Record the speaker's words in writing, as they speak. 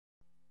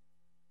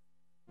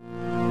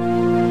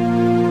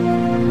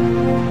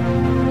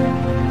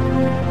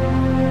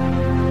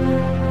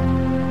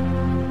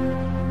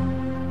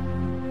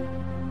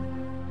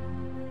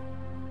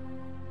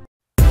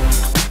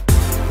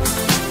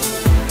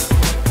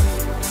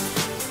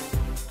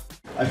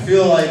I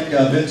feel like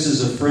Vince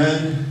is a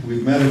friend.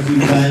 We've met a few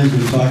times,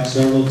 we've talked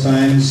several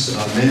times.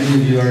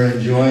 Many of you are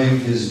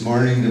enjoying his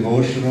morning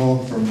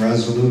devotional from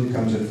Resolute.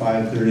 Comes at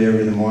 5:30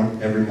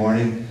 every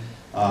morning.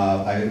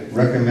 I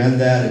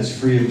recommend that. It's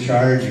free of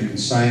charge. You can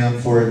sign up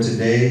for it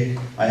today.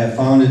 I have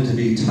found it to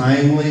be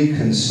timely,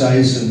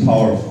 concise, and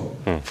powerful.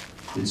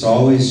 It's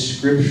always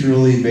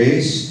scripturally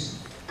based,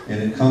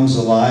 and it comes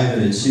alive,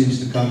 and it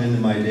seems to come into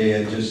my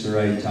day at just the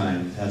right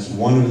time. That's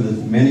one of the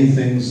many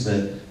things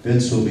that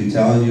Vince will be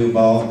telling you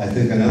about. I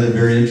think another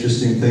very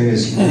interesting thing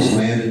is he just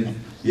landed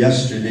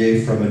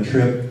yesterday from a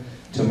trip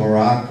to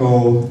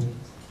Morocco,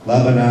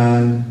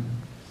 Lebanon,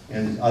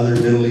 and other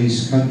Middle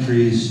East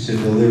countries to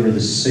deliver the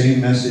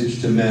same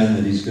message to men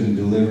that he's going to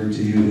deliver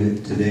to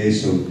you today.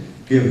 So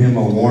give him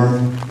a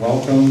warm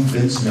welcome,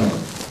 Vince Miller.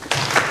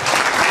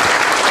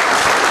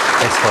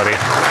 Thanks, buddy.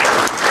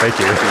 Thank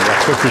you. I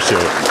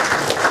appreciate it.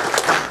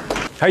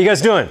 How you guys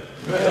doing?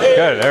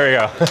 Good. There we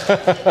go.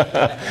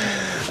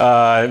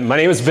 My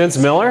name is Vince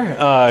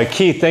Miller.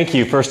 Keith, thank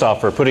you first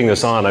off for putting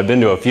this on. I've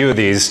been to a few of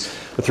these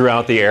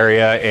throughout the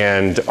area,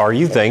 and are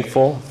you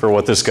thankful for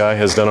what this guy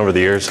has done over the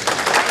years? There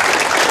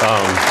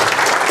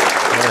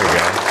we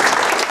go.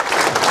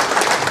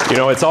 You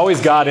know, it's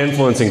always God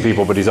influencing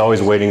people, but he's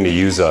always waiting to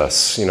use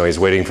us. You know, he's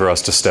waiting for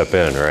us to step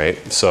in, right?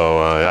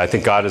 So I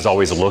think God is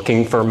always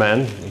looking for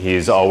men.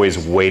 He's always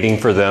waiting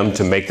for them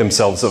to make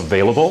themselves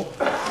available.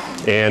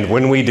 And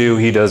when we do,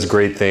 he does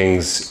great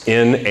things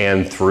in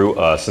and through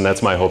us. And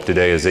that's my hope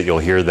today, is that you'll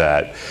hear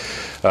that.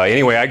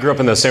 Anyway, I grew up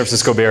in the San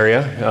Francisco Bay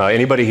Area.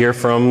 Anybody here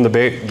from the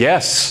Bay?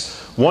 Yes.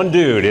 One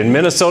dude. In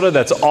Minnesota,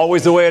 that's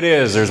always the way it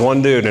is. There's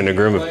one dude in a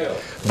group of...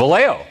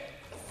 Vallejo.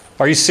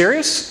 Are you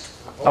serious?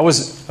 I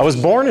was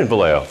born in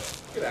Vallejo.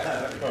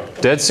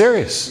 Dead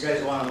serious.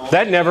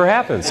 That never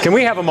happens. Can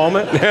we have a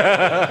moment?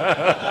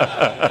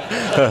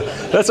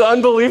 That's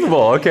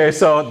unbelievable. Okay,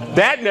 so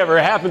that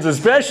never happens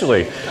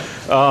especially.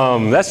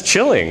 That's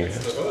chilling.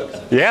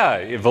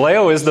 Yeah,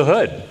 Vallejo is the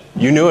hood.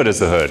 You knew it as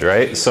the hood,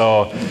 right?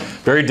 So,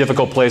 very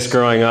difficult place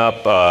growing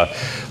up.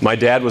 My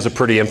dad was a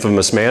pretty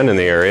infamous man in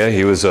the area.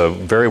 He was a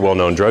very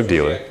well-known drug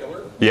dealer.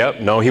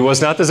 Yep, no, he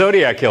was not the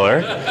Zodiac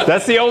Killer.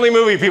 That's the only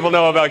movie people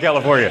know about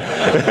California.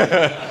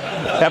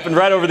 Happened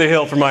right over the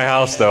hill from my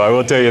house, though, I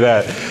will tell you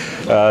that.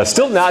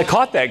 Still not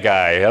caught that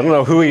guy. I don't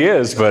know who he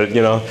is, but,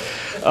 you know.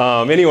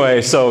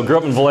 Anyway, so grew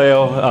up in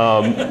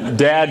Vallejo.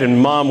 Dad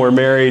and mom were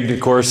married.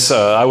 Of course,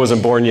 I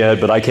wasn't born yet,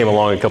 but I came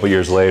along a couple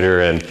years later,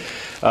 and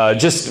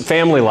just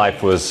family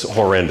life was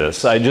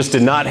horrendous. I just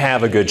did not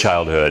have a good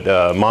childhood.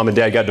 Mom and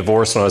dad got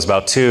divorced when I was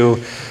about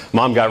 2.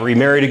 Mom got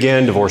remarried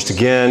again, divorced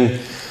again.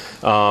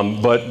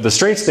 But the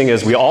strange thing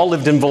is we all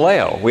lived in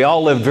Vallejo. We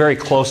all lived very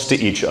close to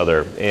each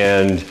other.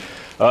 And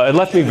it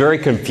left me very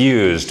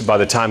confused by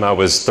the time I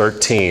was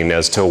 13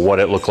 as to what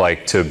it looked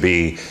like to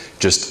be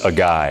just a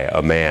guy,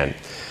 a man.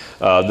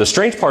 The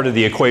strange part of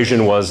the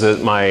equation was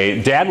that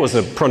my dad was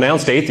a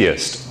pronounced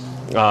atheist.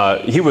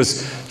 He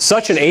was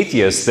such an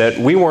atheist that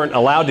we weren't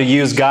allowed to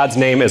use God's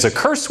name as a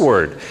curse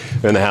word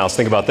in the house.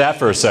 Think about that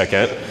for a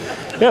second.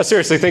 Yeah,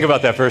 seriously, think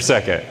about that for a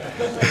second.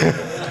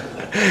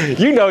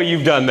 You know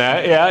you've done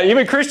that. Yeah,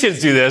 even Christians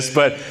do this,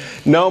 but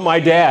no, my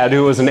dad,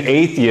 who was an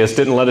atheist,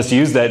 didn't let us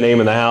use that name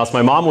in the house.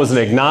 My mom was an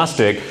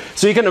agnostic,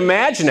 so you can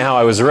imagine how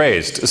I was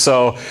raised.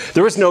 So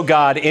there was no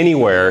God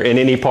anywhere in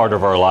any part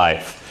of our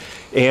life.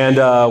 And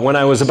when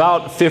I was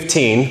about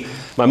 15,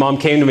 my mom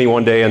came to me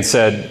one day and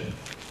said,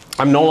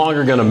 I'm no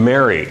longer going to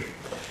marry.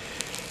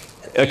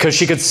 Because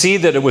she could see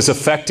that it was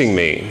affecting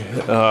me.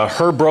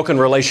 Her broken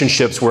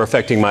relationships were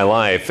affecting my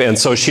life. And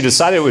so she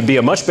decided it would be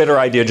a much better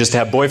idea just to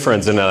have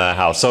boyfriends in and out of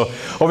the house. So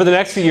over the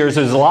next few years,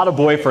 there's a lot of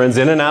boyfriends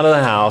in and out of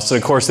the house. And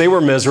of course, they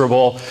were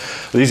miserable.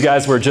 These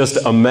guys were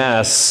just a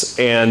mess.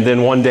 And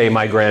then one day,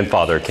 my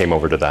grandfather came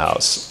over to the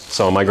house.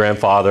 So my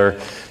grandfather,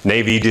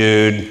 Navy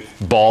dude,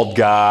 bald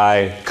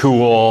guy,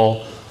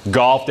 cool,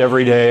 golfed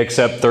every day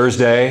except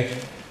Thursday,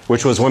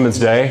 which was Women's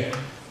Day.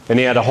 And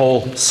he had a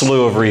whole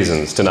slew of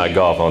reasons to not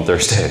golf on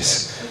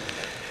Thursdays.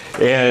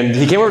 And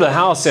he came over to the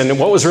house, and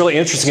what was really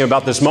interesting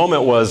about this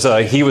moment was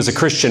he was a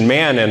Christian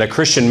man, and a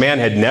Christian man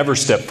had never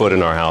stepped foot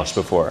in our house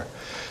before.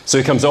 So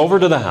he comes over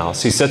to the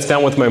house, he sits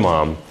down with my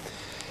mom,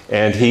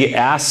 and he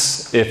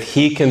asks if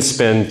he can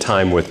spend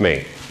time with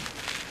me.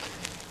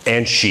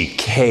 And she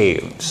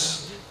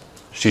caves.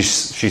 She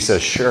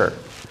says, sure.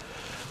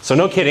 So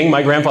no kidding,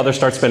 my grandfather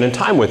starts spending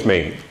time with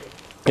me.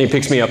 He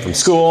picks me up from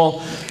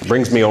school,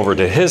 brings me over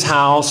to his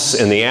house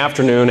in the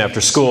afternoon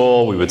after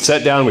school. We would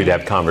sit down, we'd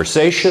have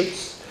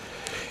conversations,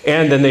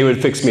 and then they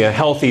would fix me a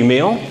healthy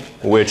meal,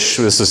 which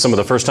this is some of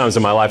the first times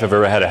in my life I've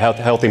ever had a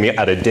healthy meal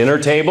at a dinner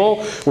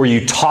table where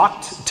you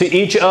talked to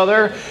each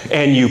other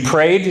and you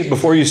prayed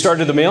before you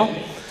started the meal.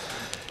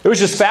 It was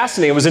just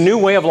fascinating. It was a new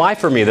way of life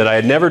for me that I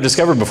had never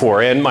discovered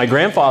before. And my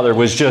grandfather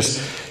was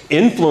just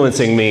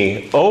influencing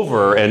me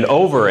over and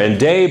over and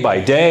day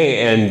by day,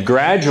 and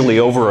gradually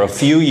over a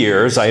few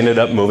years I ended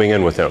up moving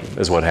in with him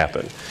is what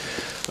happened.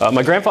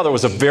 My grandfather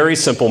was a very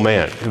simple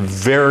man,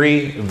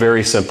 very,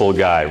 very simple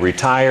guy.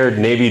 Retired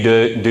Navy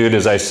dude,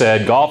 as I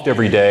said, golfed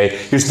every day.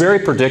 He was very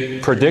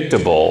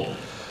predictable,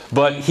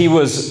 but he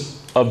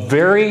was a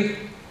very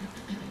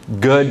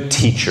good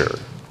teacher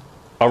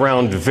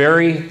around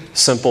very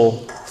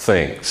simple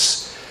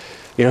things.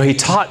 You know, he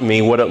taught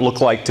me what it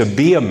looked like to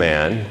be a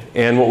man,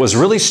 and what was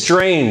really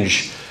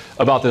strange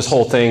about this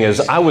whole thing is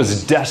I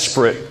was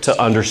desperate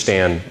to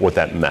understand what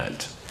that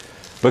meant.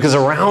 Because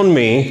around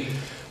me,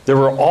 there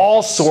were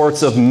all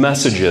sorts of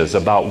messages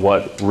about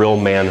what real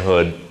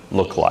manhood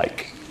looked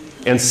like.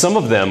 And some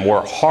of them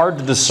were hard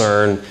to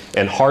discern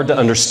and hard to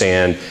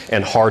understand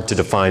and hard to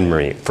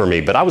define for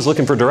me. But I was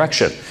looking for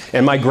direction.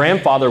 And my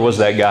grandfather was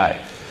that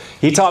guy.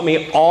 He taught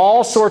me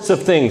all sorts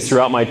of things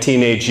throughout my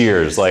teenage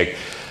years, like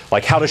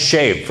how to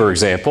shave, for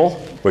example,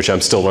 which I'm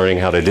still learning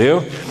how to do.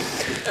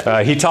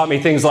 He taught me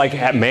things like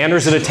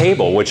manners at a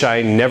table, which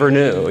I never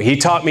knew. He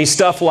taught me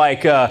stuff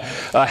like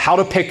how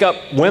to pick up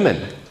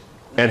women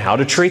and how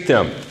to treat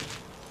them.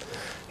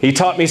 He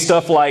taught me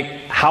stuff like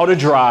how to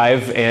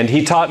drive, and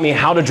he taught me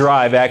how to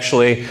drive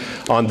actually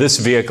on this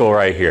vehicle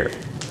right here.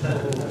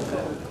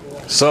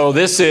 So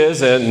this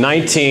is a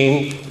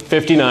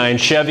 1959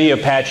 Chevy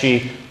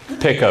Apache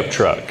pickup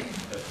truck.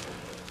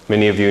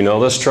 Many of you know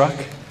this truck?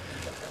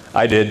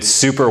 I did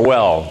super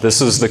well.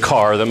 This is the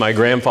car that my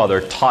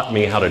grandfather taught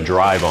me how to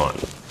drive on.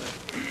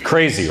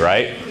 Crazy,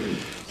 right?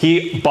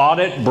 He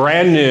bought it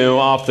brand new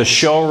off the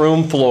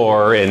showroom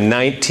floor in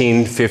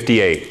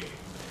 1958.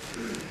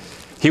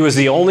 He was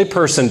the only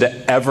person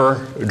to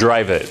ever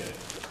drive it.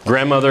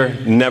 Grandmother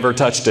never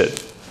touched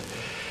it.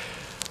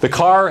 The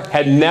car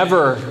had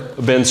never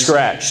been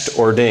scratched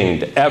or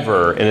dinged,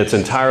 ever, in its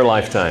entire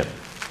lifetime.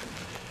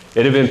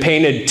 It had been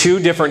painted 2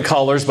 different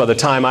colors by the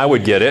time I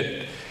would get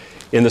it.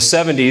 In the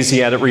 70s, he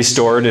had it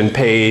restored and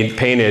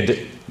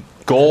painted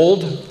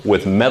gold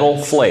with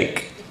metal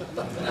flake,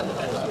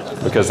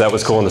 because that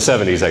was cool in the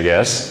 70s, I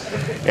guess.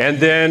 And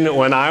then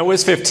when I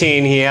was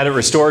 15, he had it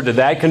restored to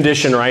that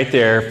condition right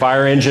there,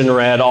 fire engine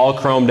red, all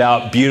chromed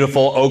out,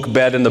 beautiful oak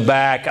bed in the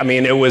back. I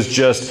mean, it was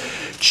just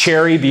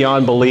cherry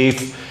beyond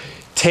belief.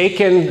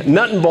 Taken,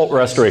 nut and bolt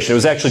restoration. It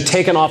was actually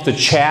taken off the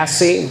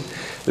chassis.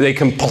 They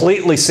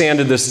completely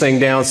sanded this thing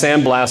down,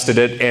 sandblasted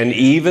it, and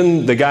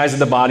even the guys at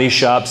the body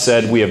shop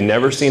said, we have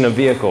never seen a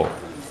vehicle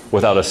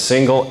without a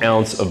single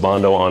ounce of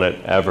Bondo on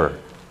it ever.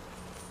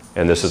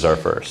 And this is our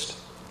first.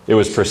 It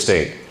was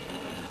pristine.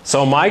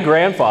 So my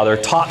grandfather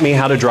taught me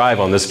how to drive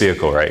on this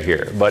vehicle right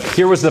here. But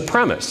here was the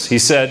premise. He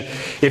said,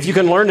 if you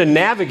can learn to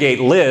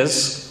navigate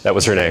Liz, that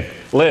was her name,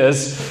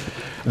 Liz,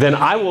 then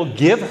I will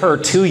give her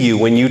to you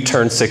when you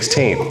turn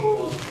 16,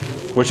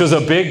 which was a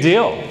big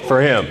deal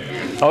for him.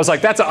 I was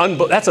like, that's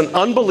an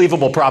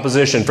unbelievable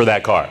proposition for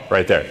that car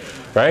right there,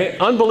 right?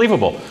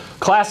 Unbelievable.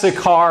 Classic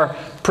car,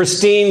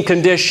 pristine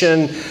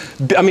condition.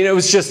 I mean, it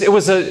was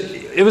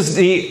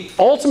the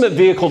ultimate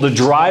vehicle to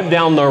drive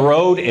down the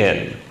road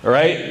in,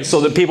 right?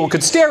 So that people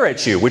could stare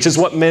at you, which is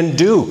what men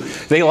do.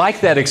 They like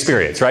that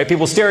experience, right?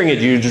 People staring at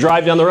you to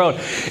drive down the road.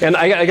 And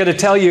I got to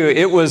tell you,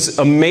 it was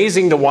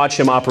amazing to watch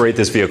him operate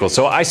this vehicle.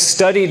 So I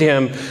studied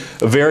him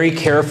very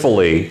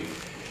carefully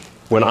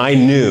when I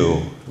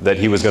knew that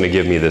he was going to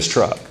give me this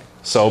truck.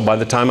 So by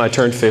the time I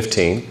turned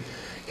 15,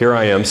 here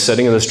I am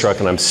sitting in this truck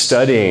and I'm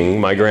studying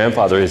my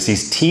grandfather as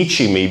he's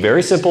teaching me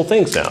very simple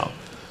things now,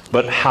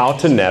 but how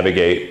to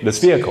navigate this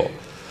vehicle.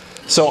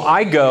 So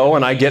I go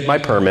and I get my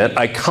permit,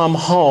 I come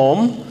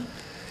home,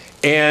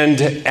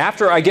 and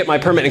after I get my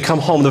permit and come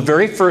home, the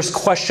very first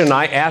question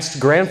I asked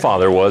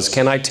grandfather was,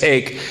 can I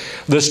take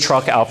this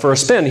truck out for a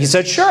spin? He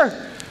said, sure.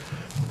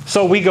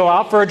 So we go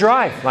out for a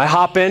drive. I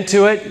hop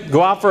into it,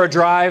 go out for a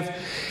drive,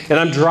 and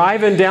I'm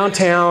driving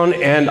downtown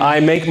and I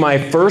make my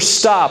first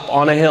stop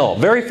on a hill.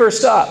 Very first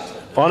stop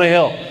on a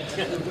hill.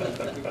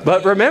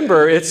 But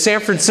remember, it's San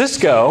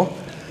Francisco.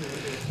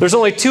 There's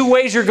only 2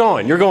 ways you're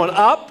going. You're going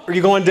up or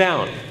you're going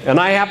down.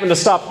 And I happen to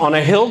stop on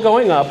a hill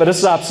going up at a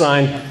stop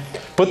sign,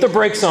 put the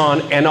brakes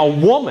on, and a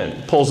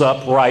woman pulls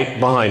up right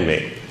behind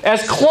me.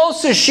 As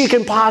close as she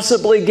can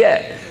possibly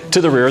get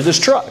to the rear of this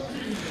truck.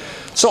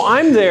 So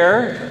I'm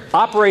there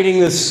operating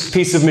this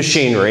piece of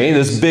machinery,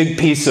 this big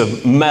piece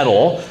of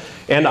metal,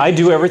 and I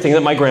do everything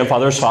that my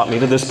grandfather has taught me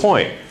to this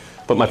point.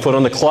 Put my foot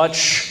on the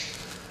clutch,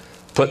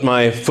 put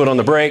my foot on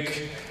the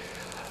brake,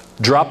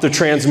 drop the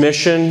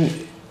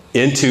transmission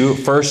into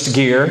first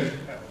gear,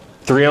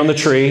 3 on the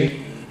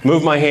tree,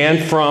 move my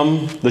hand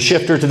from the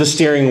shifter to the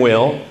steering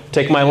wheel,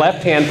 take my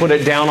left hand, put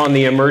it down on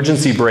the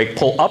emergency brake,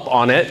 pull up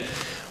on it,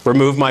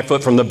 remove my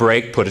foot from the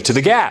brake, put it to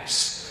the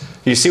gas.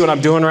 You see what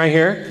I'm doing right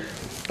here?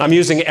 I'm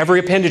using every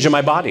appendage in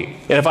my body.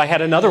 And if I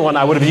had another one,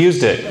 I would have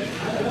used it,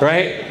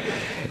 right?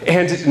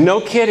 And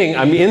no kidding,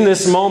 I'm in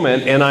this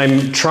moment and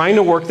I'm trying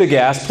to work the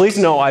gas. Please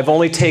know I've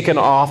only taken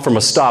off from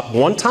a stop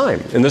 1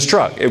 time in this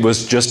truck. It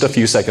was just a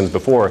few seconds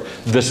before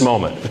this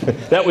moment.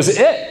 That was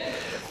it.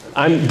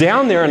 I'm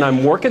down there and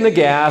I'm working the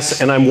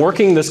gas and I'm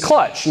working this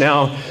clutch.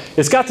 Now,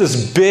 it's got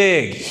this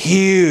big,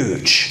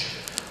 huge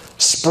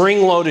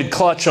spring-loaded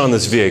clutch on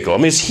this vehicle. I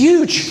mean, it's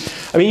huge.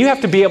 I mean, you have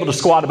to be able to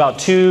squat about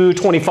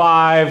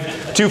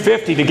 225,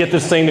 250 to get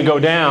this thing to go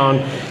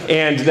down.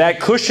 And that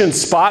cushion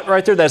spot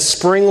right there, that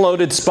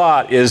spring-loaded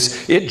spot,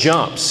 it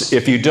jumps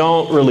if you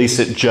don't release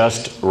it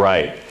just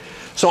right.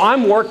 So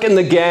I'm working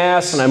the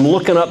gas and I'm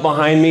looking up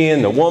behind me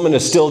and the woman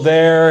is still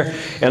there,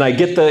 and I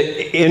get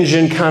the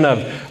engine kind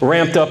of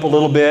ramped up a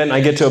little bit and I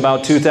get to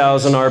about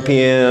 2,000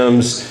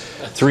 RPMs,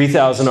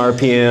 3,000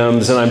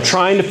 RPMs, and I'm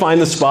trying to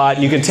find the spot,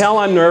 and you can tell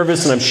I'm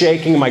nervous and I'm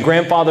shaking. My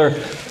grandfather,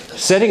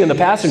 sitting in the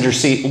passenger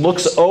seat,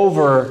 looks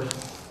over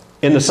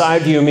in the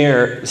side view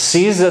mirror,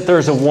 sees that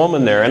there's a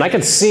woman there, and I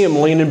can see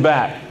him leaning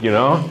back, you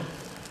know?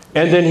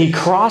 And then he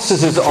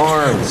crosses his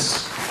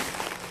arms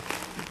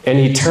and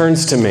he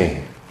turns to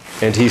me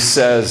and he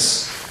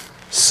says,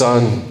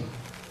 "Son,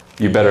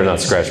 you better not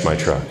scratch my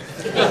truck."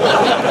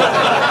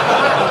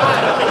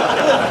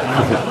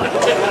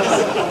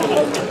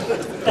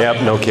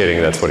 Yep, no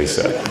kidding, that's what he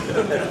said.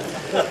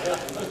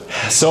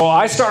 So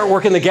I start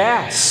working the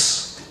gas.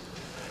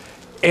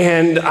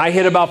 And I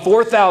hit about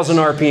 4,000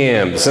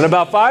 RPMs and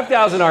about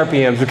 5,000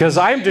 RPMs because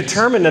I'm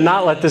determined to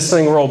not let this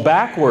thing roll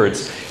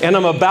backwards. And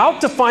I'm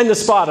about to find the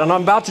spot and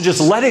I'm about to just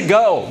let it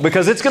go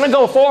because it's going to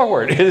go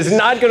forward. It is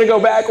not going to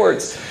go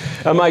backwards.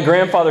 And my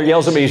grandfather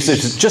yells at me, he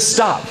says, "Just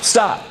stop,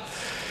 stop."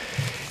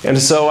 And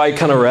so I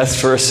kind of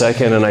rest for a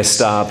second and I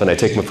stop and I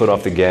take my foot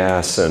off the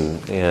gas, and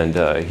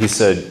he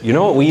said, "You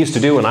know what we used to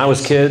do when I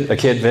was a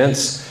kid,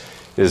 Vince,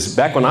 is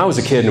back when I was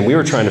a kid and we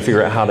were trying to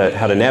figure out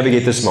how to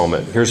navigate this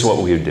moment, here's what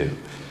we would do.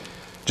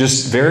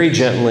 Just very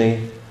gently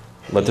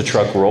let the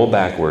truck roll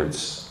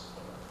backwards,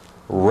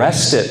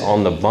 rest it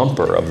on the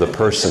bumper of the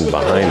person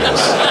behind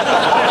us,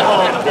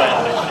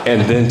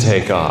 and then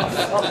take off."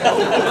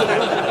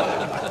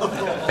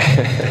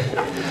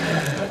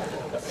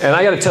 And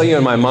I got to tell you,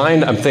 in my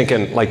mind, I'm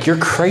thinking, like, you're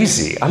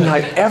crazy. I'm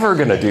not ever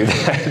going to do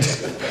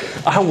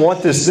that. I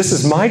want this. This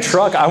is my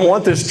truck. I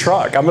want this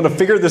truck. I'm going to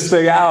figure this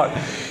thing out.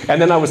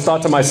 And then I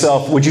thought to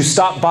myself, would you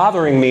stop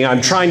bothering me?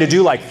 I'm trying to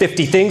do like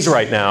 50 things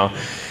right now.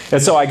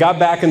 And so I got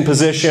back in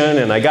position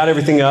and I got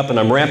everything up and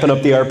I'm ramping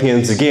up the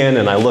RPMs again,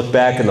 and I look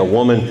back and the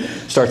woman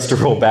starts to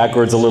roll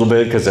backwards a little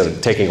bit because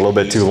it's taking a little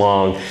bit too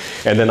long.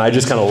 And then I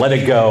just kind of let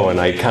it go and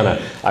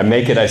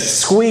I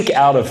squeak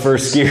out of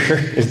first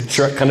gear.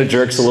 It kind of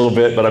jerks a little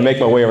bit, but I make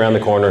my way around the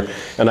corner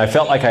and I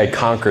felt like I had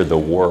conquered the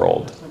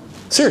world.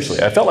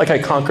 Seriously, I felt like I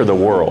conquered the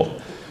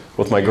world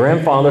with my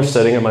grandfather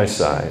sitting at my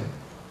side,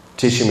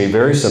 teaching me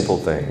very simple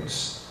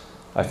things.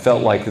 I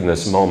felt like in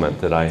this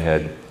moment that I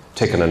had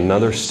taken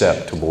another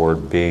step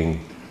toward being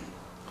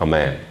a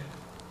man.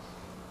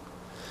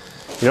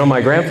 You know,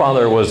 my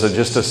grandfather was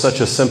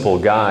such a simple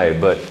guy,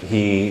 but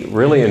he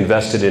really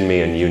invested in me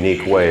in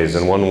unique ways,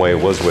 and one way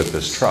was with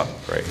this truck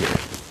right here.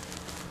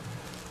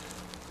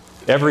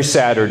 Every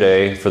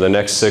Saturday for the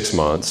next 6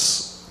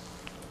 months,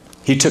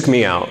 he took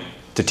me out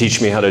to teach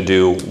me how to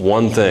do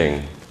one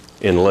thing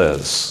in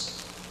Liz,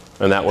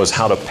 and that was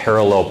how to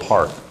parallel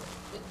park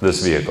this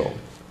vehicle.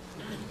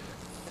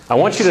 I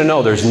want you to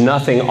know there's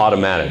nothing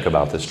automatic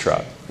about this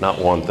truck, not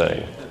one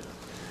thing.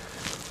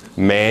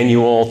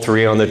 Manual,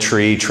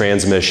 3-on-the-tree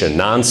transmission,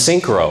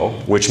 non-synchro,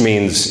 which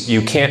means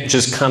you can't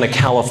just kind of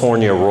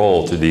California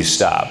roll through these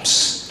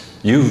stops.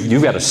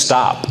 You've got to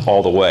stop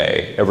all the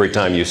way every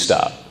time you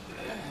stop.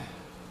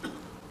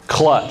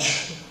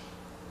 Clutch,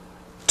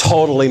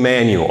 totally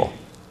manual,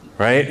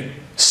 right?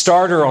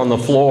 Starter on the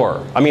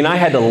floor. I mean, I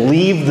had to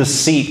leave the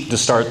seat to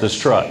start this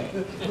truck.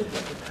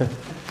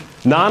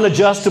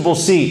 Non-adjustable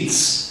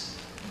seats.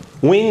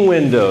 Wing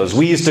windows,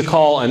 we used to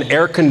call an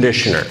air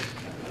conditioner.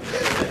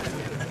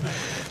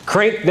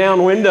 Crank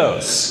down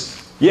windows.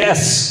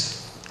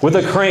 Yes, with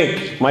a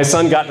crank. My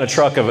son got in a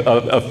truck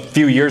a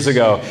few years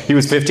ago. He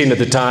was 15 at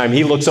the time.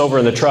 He looks over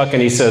in the truck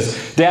and he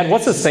says, "Dad,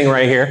 what's this thing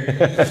right here?"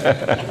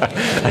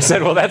 I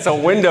said, "Well, that's a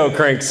window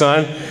crank,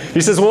 son."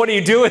 He says, "Well, what do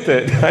you do with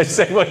it?" I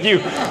said, "Well, you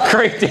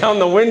crank down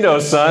the window,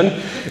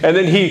 son." And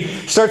then he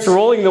starts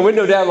rolling the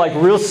window down like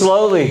real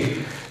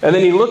slowly. And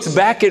then he looks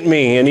back at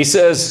me and he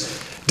says,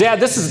 "Dad,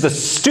 this is the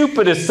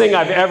stupidest thing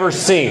I've ever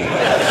seen.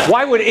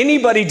 Why would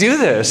anybody do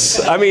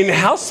this? I mean,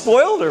 how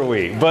spoiled are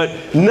we?" But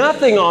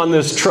nothing on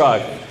this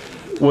truck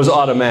was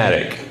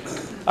automatic.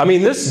 I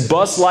mean, this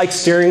bus-like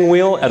steering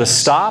wheel at a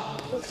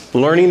stop,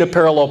 learning to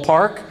parallel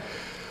park,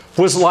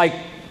 was like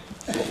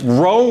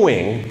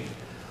rowing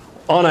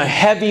on a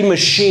heavy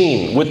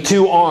machine with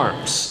 2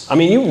 arms. I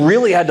mean, you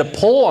really had to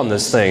pull on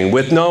this thing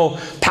with no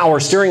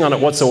power steering on it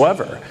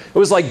whatsoever. It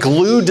was like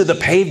glued to the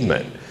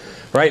pavement.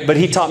 Right? But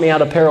he taught me how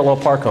to parallel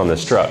park on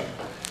this truck.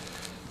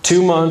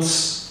 2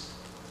 months,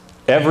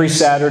 every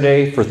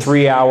Saturday for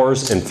 3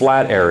 hours in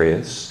flat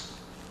areas.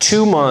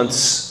 2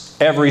 months,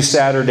 every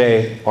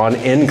Saturday on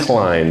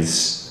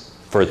inclines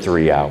for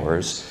 3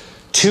 hours.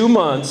 2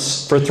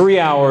 months for 3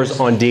 hours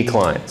on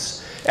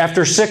declines.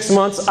 After 6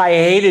 months, I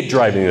hated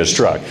driving this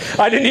truck.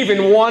 I didn't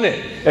even want it.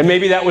 And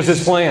maybe that was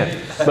his plan.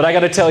 But I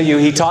got to tell you,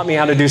 he taught me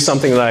how to do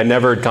something that I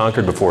never had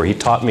conquered before. He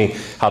taught me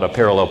how to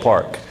parallel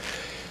park.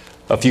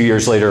 A few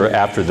years later,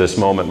 after this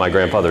moment, my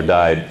grandfather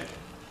died.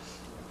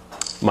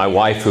 My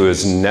wife, who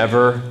has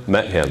never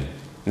met him,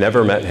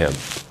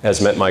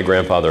 has met my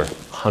grandfather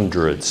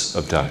hundreds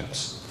of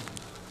times.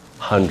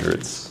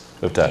 Hundreds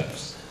of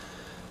times.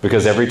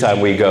 Because every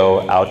time we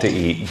go out to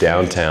eat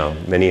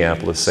downtown,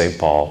 Minneapolis, St.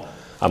 Paul,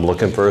 I'm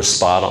looking for a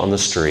spot on the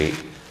street.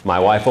 My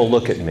wife will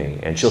look at me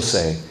and she'll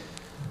say,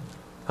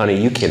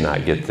 honey, you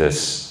cannot get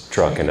this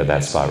truck into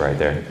that spot right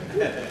there.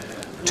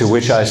 To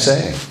which I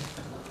say,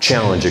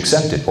 challenge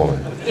accepted,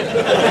 woman.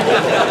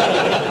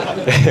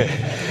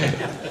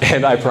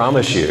 And I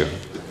promise you,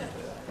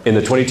 in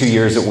the 22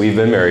 years that we've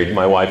been married,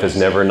 my wife has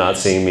never not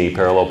seen me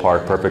parallel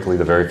park perfectly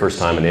the very first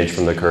time, an inch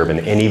from the curb, in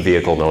any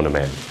vehicle known to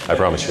man. I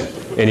promise you.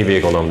 Any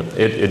vehicle known.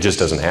 It just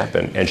doesn't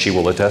happen. And she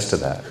will attest to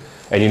that.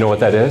 And you know what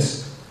that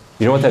is?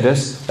 You know what that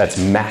is? That's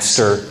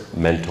master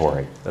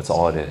mentoring. That's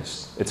all it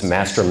is. It's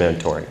master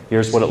mentoring.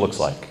 Here's what it looks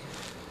like.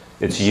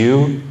 It's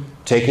you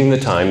taking the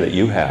time that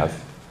you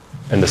have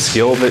and the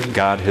skill that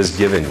God has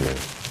given you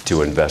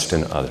to invest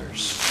in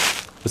others.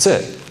 That's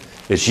it.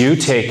 It's you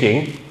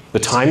taking the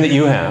time that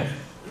you have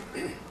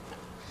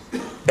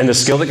and the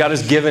skill that God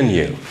has given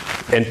you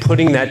and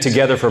putting that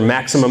together for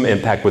maximum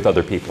impact with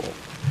other people.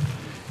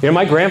 You know,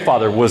 my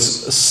grandfather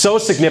was so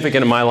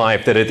significant in my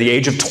life that at the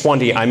age of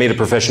 20, I made a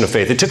profession of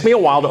faith. It took me a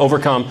while to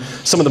overcome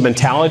some of the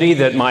mentality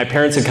that my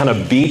parents had kind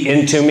of beat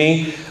into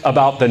me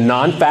about the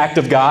non-fact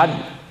of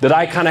God, that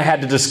I kind of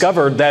had to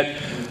discover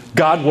that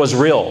God was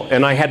real,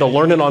 and I had to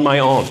learn it on my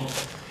own.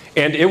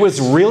 And it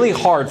was really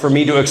hard for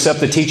me to accept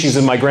the teachings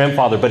of my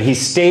grandfather, but he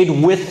stayed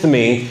with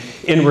me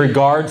in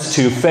regards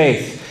to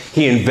faith.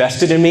 He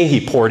invested in me,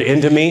 he poured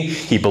into me,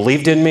 he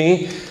believed in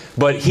me,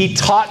 but he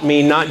taught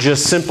me not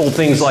just simple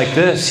things like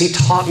this, he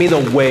taught me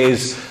the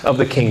ways of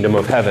the kingdom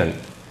of heaven.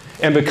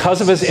 And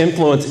because of his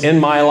influence in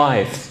my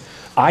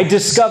life, I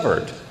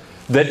discovered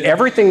that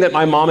everything that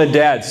my mom and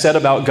dad said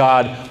about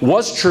God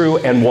was true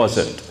and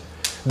wasn't.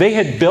 They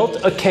had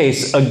built a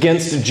case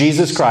against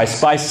Jesus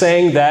Christ by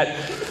saying that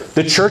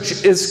the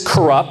church is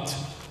corrupt,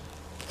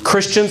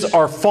 Christians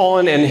are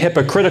fallen and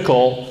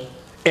hypocritical,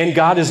 and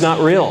God is not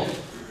real.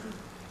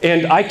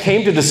 And I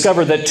came to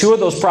discover that two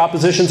of those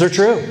propositions are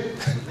true.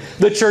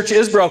 The church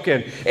is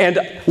broken,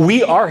 and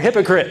we are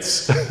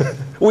hypocrites.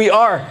 We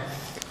are.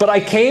 But I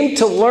came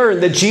to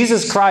learn that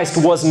Jesus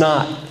Christ was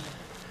not.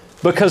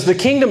 Because the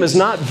kingdom is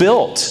not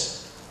built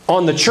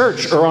on the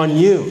church or on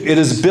you. It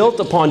is built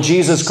upon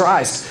Jesus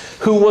Christ,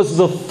 who was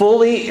the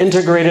fully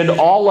integrated,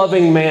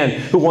 all-loving man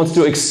who wants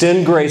to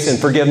extend grace and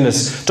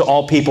forgiveness to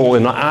all people.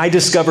 And I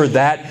discovered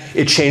that.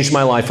 It changed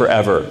my life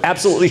forever.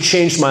 Absolutely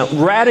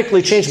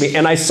radically changed me.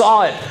 And I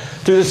saw it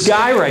through this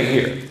guy right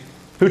here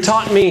who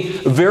taught me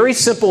very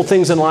simple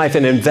things in life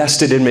and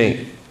invested in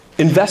me.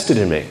 Invested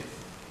in me.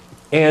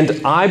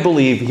 And I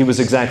believe he was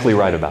exactly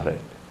right about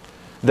it.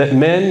 That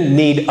men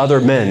need other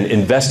men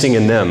investing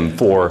in them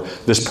for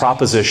this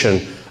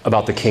proposition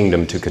about the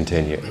kingdom to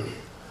continue.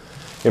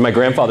 And my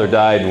grandfather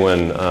died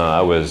when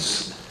I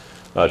was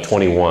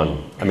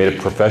 21. I made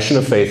a profession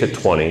of faith at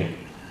 20,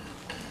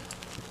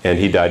 and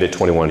he died at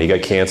 21. He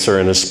got cancer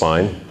in his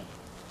spine,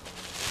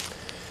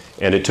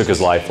 and it took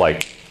his life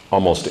like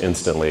almost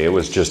instantly. It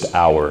was just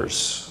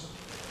hours.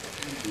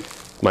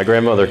 My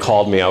grandmother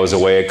called me. I was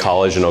away at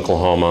college in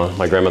Oklahoma.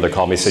 My grandmother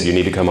called me, said, you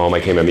need to come home.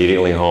 I came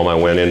immediately home. I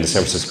went into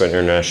San Francisco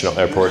International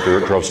Airport,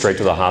 drove straight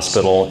to the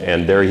hospital,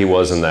 and there he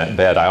was in that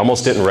bed. I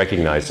almost didn't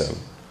recognize him.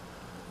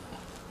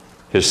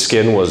 His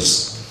skin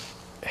was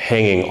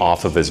hanging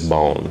off of his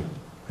bone.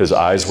 His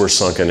eyes were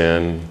sunken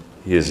in.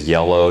 He is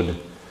yellowed.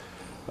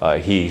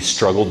 He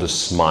struggled to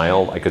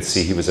smile. I could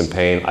see he was in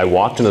pain. I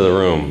walked into the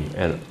room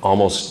and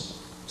almost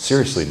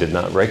seriously did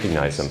not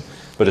recognize him.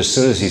 But as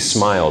soon as he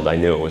smiled, I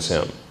knew it was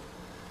him.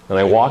 And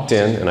I walked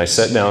in and I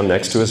sat down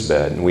next to his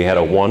bed, and we had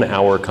a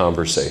 1-hour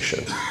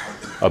conversation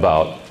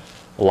about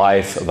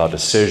life, about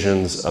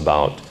decisions,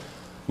 about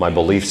my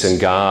beliefs in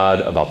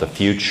God, about the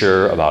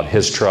future, about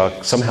his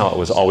truck. Somehow it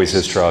was always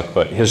his truck,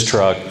 but his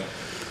truck.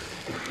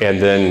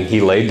 And then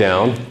he laid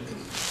down,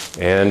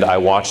 and I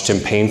watched him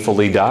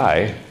painfully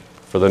die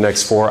for the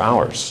next 4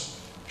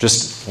 hours.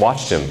 Just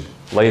watched him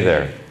lay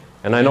there.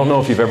 And I don't know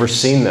if you've ever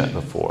seen that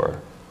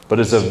before, but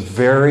it's a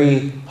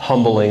very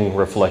humbling,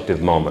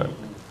 reflective moment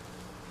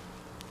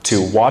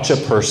to watch a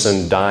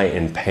person die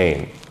in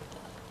pain.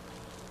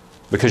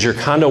 Because you're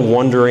kind of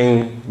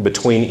wondering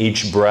between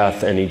each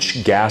breath and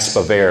each gasp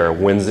of air,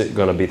 when's it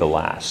going to be the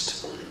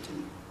last?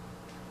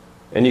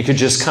 And you could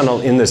just kind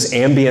of, in this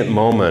ambient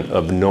moment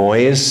of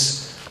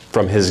noise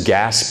from his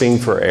gasping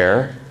for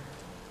air,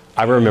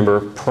 I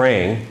remember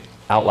praying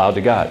out loud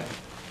to God.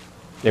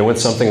 It went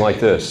something like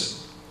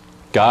this: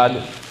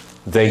 God,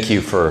 thank you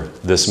for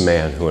this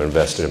man who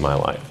invested in my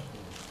life.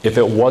 If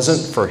it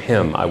wasn't for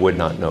him, I would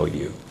not know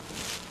you.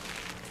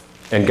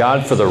 And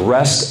God, for the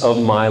rest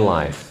of my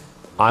life,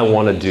 I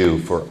want to do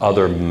for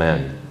other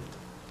men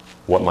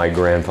what my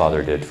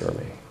grandfather did for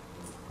me,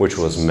 which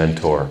was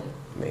mentor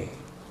me.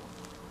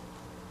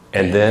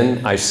 And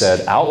then I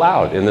said out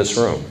loud in this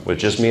room with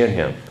just me and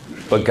him,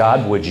 but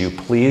God, would you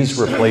please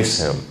replace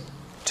him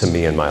to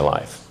me in my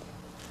life?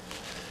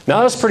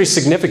 Now that's pretty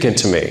significant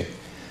to me,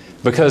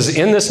 Because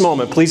in this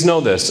moment, please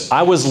know this,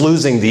 I was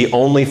losing the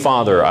only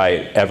father I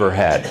ever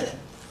had.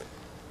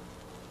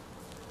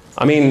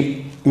 I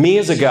mean, me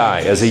as a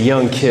guy, as a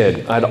young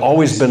kid, I'd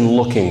always been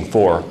looking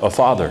for a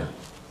father.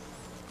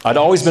 I'd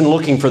always been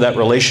looking for that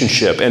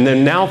relationship. And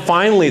then now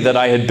finally that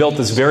I had built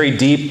this very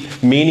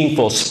deep,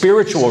 meaningful,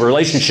 spiritual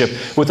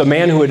relationship with a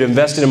man who had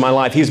invested in my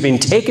life, he was being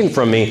taken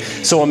from me.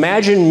 So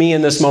imagine me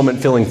in this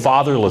moment feeling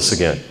fatherless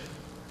again.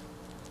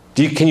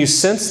 Can you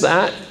sense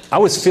that? I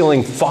was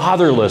feeling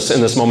fatherless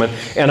in this moment,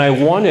 and I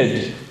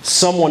wanted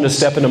someone to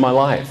step into my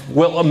life.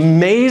 Well,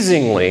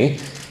 amazingly,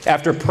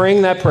 after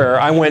praying that prayer,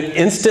 I went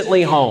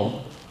instantly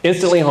home,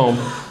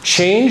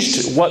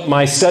 changed what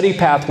my study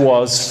path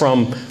was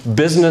from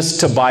business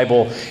to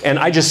Bible, and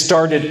I just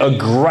started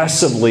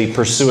aggressively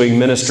pursuing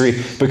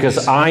ministry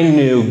because I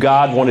knew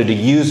God wanted to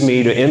use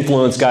me to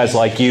influence guys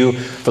like you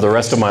for the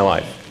rest of my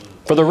life.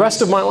 For the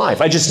rest of my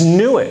life. I just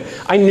knew it.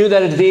 I knew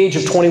that at the age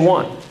of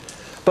 21.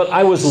 But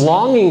I was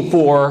longing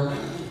for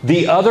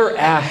the other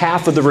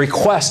half of the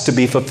request to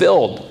be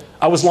fulfilled.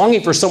 I was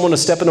longing for someone to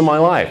step into my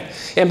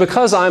life. And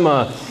because I'm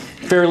a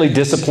fairly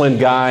disciplined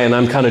guy and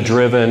I'm kind of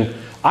driven,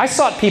 I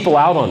sought people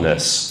out on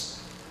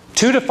this.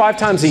 2 to 5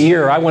 times a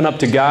year, I went up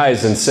to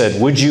guys and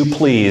said, would you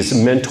please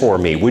mentor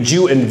me? Would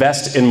you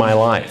invest in my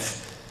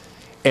life?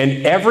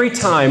 And every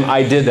time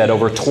I did that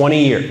over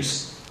 20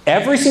 years,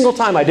 every single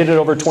time I did it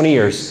over 20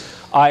 years,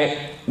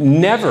 I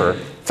never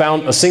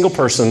found a single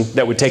person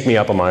that would take me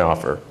up on my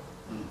offer.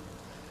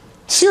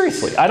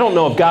 Seriously, I don't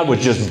know if God was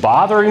just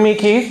bothering me,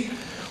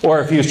 Keith, or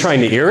if he was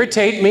trying to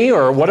irritate me,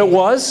 or what it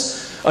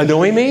was,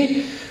 annoy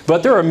me.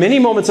 But there are many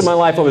moments in my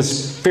life I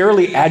was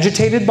fairly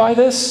agitated by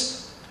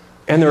this,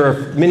 and there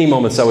are many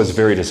moments I was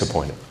very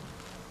disappointed.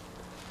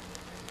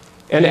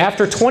 And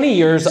after 20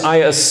 years, I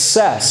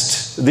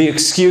assessed the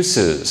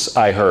excuses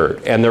I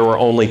heard, and there were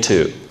only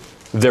 2.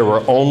 There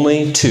were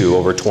only 2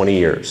 over 20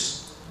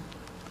 years.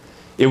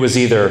 It was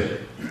either,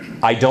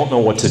 I don't know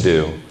what to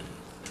do,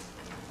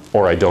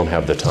 or I don't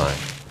have the time.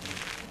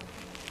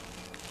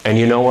 And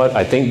you know what?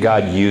 I think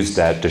God used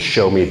that to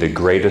show me the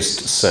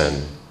greatest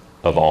sin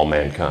of all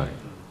mankind.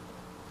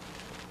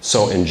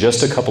 So in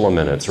just a couple of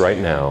minutes right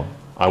now,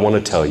 I want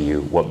to tell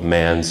you what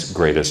man's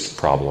greatest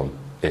problem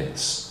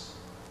is.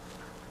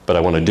 But I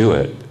want to do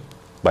it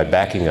by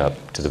backing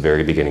up to the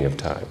very beginning of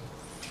time.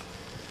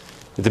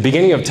 At the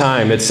beginning of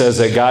time, it says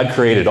that God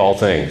created all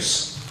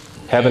things.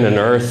 Heaven and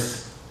earth,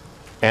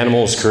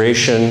 animals,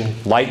 creation,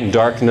 light and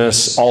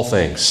darkness, all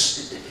things.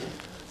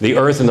 The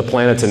earth and the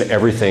planets and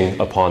everything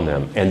upon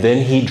them. And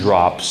then he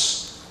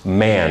drops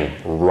man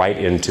right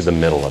into the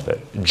middle of it.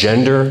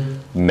 Gender,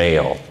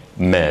 male,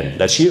 men.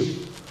 That's you.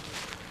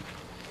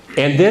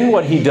 And then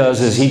what he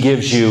does is he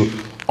gives you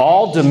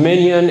all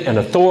dominion and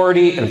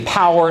authority and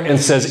power and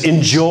says,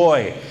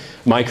 enjoy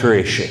my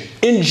creation.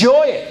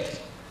 Enjoy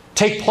it.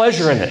 Take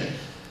pleasure in it.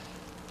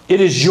 It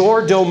is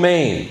your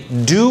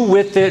domain. Do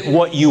with it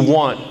what you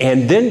want.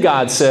 And then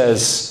God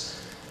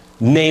says,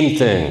 name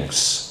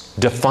things.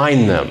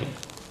 Define them.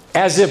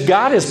 As if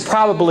God is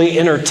probably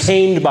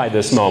entertained by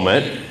this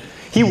moment.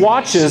 He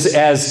watches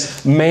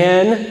as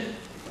man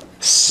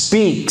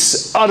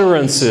speaks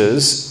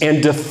utterances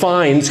and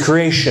defines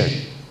creation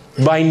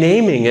by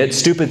naming it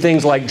stupid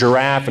things like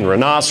giraffe and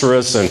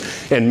rhinoceros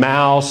and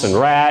mouse and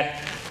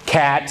rat,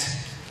 cat.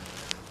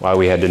 Why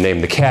we had to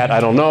name the cat,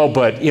 I don't know,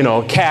 but you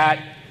know, cat.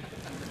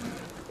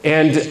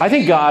 And I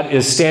think God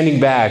is standing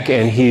back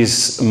and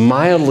he's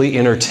mildly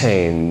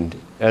entertained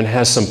and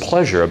has some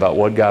pleasure about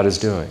what God is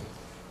doing.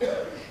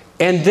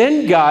 And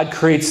then God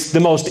creates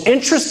the most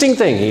interesting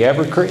thing he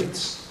ever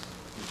creates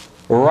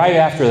right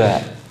after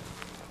that.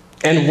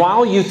 And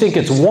while you think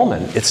it's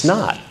woman, it's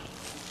not.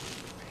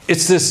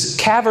 It's this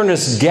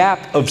cavernous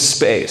gap of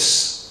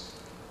space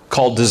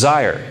called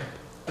desire.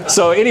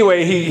 So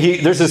anyway,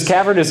 there's this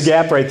cavernous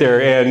gap right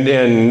there, and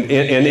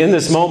in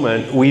this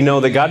moment, we know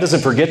that God doesn't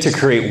forget to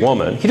create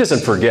woman. He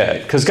doesn't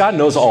forget, because God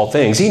knows all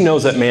things. He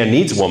knows that man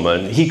needs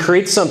woman. He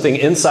creates something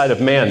inside of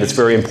man that's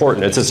very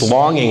important. It's this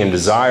longing and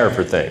desire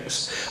for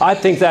things. I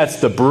think that's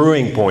the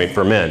brewing point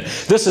for men.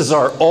 This is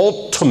our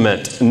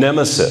ultimate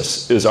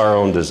nemesis, is our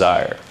own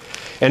desire.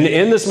 And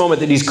in this moment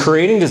that he's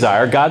creating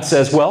desire, God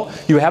says, well,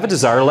 you have a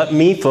desire, let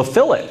me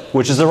fulfill it,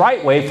 which is the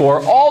right way for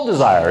all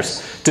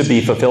desires to be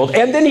fulfilled.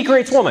 And then he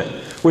creates woman,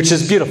 which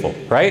is beautiful,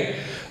 right?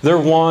 They're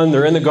one,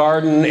 they're in the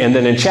garden, and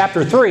then in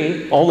chapter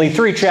 3, only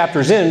 3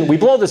 chapters in, we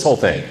blow this whole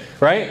thing,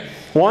 right?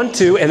 1,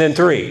 2, and then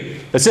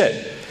 3. That's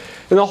it.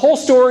 And the whole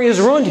story is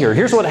ruined here.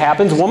 Here's what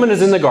happens. Woman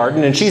is in the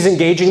garden, and she's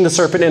engaging the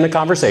serpent in a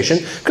conversation,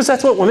 because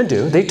that's what women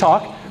do. They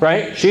talk,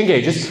 right? She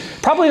engages.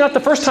 Probably not the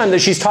first time that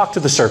she's talked to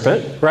the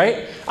serpent,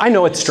 right? I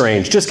know it's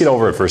strange. Just get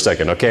over it for a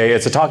second, okay?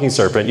 It's a talking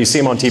serpent. You see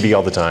them on TV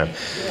all the time.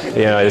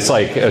 You know, it's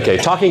like, okay,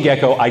 talking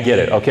gecko, I get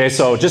it, okay?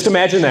 So just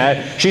imagine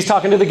that. She's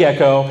talking to the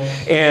gecko,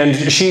 and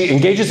she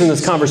engages in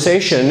this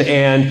conversation,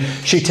 and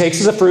she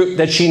takes the fruit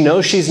that she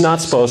knows she's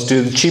not supposed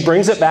to. She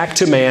brings it back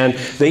to man.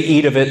 They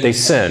eat of it. They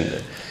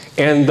sin.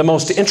 And the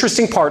most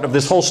interesting part of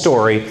this whole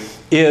story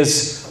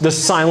is the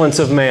silence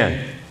of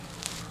man.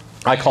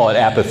 I call it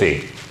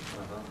apathy.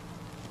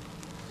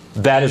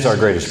 That is our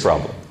greatest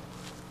problem.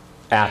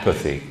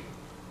 Apathy.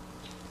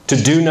 To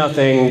do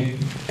nothing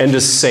and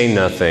to say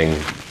nothing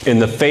in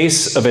the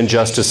face of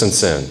injustice and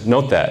sin.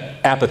 Note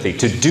that. Apathy.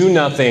 To do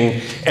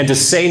nothing and to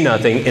say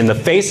nothing in the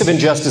face of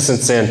injustice and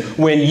sin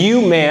when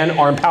you, man,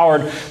 are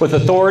empowered with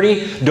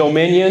authority,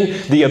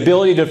 dominion, the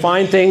ability to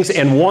find things,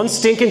 and one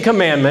stinking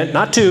commandment,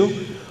 not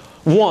two,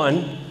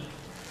 one.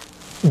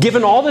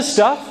 Given all this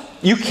stuff,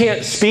 you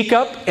can't speak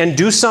up and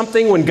do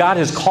something when God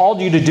has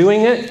called you to do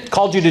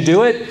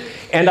it.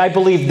 And I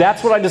believe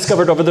that's what I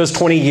discovered over those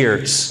 20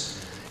 years.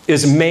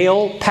 Is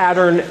male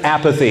pattern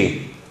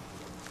apathy.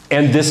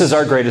 And this is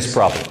our greatest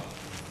problem.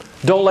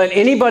 Don't let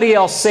anybody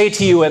else say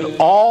to you in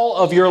all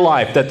of your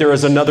life that there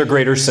is another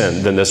greater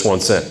sin than this one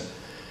sin.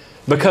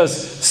 Because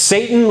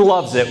Satan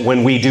loves it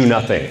when we do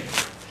nothing.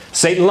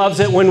 Satan loves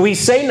it when we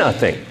say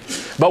nothing.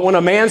 But when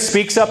a man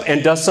speaks up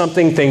and does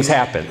something, things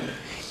happen.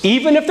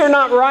 Even if they're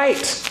not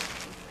right.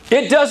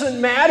 It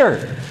doesn't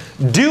matter.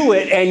 Do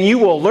it and you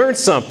will learn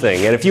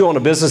something. And if you own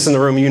a business in the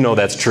room, you know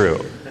that's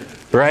true.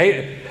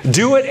 Right?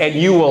 Do it and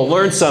you will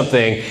learn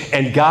something,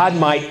 and God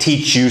might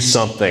teach you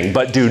something,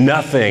 but do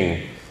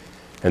nothing.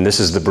 And this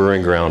is the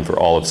brewing ground for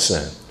all of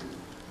sin.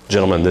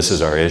 Gentlemen, this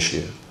is our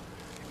issue.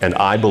 And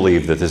I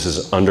believe that this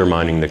is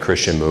undermining the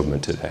Christian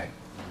movement today.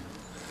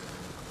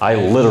 I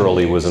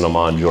literally was in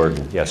Amman,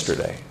 Jordan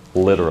yesterday.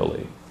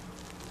 Literally.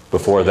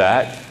 Before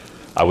that,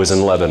 I was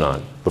in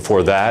Lebanon.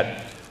 Before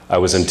that, I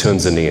was in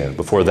Tanzania.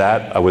 Before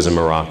that, I was in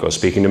Morocco,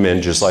 speaking to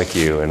men just like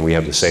you, and we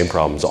have the same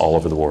problems all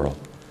over the world.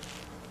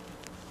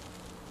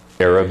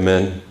 Arab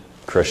men,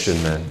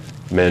 Christian men,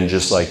 men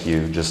just like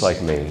you, just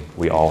like me,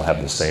 we all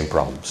have the same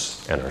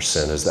problems. And our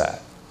sin is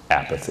that.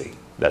 Apathy.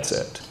 That's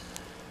it.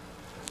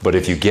 But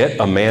if you get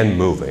a man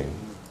moving,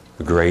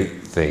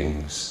 great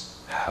things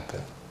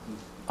happen.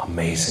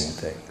 Amazing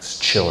things.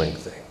 Chilling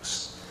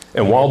things.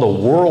 And while the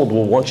world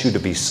will want you to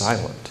be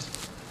silent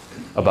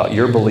about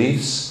your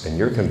beliefs and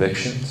your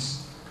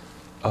convictions,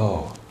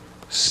 oh,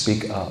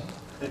 speak up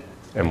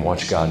and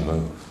watch God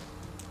move.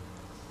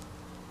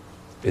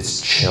 It's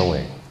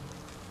chilling.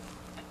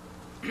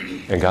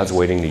 And God's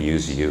waiting to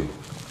use you.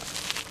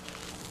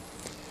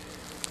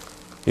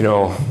 You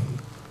know,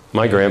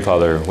 my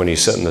grandfather, when he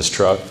sat in this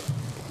truck,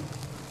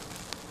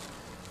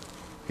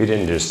 he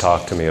didn't just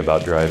talk to me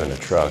about driving a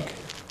truck.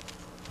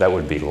 That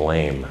would be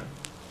lame.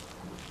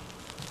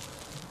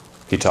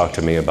 He talked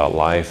to me about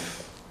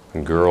life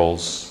and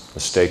girls,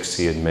 mistakes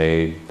he had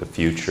made, the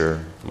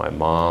future, my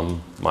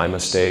mom, my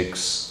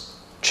mistakes,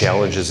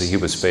 challenges that he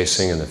was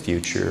facing in the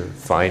future,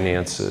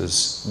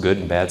 finances, good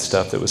and bad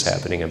stuff that was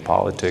happening in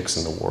politics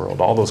and the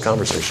world, all those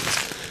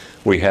conversations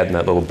we had in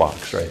that little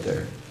box right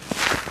there.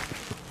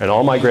 And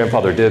all my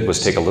grandfather did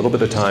was take a little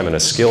bit of time and a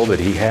skill that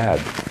he had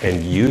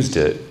and used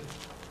it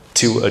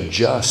to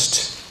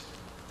adjust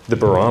the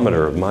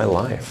barometer of my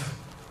life.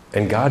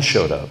 And God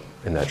showed up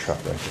in that truck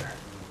right there.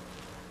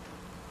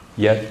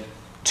 Yet,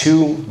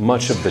 too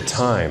much of the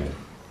time,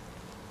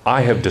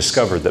 I have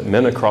discovered that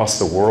men across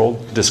the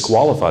world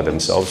disqualify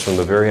themselves from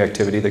the very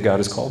activity that God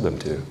has called them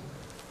to.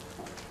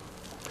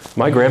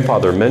 My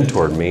grandfather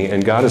mentored me,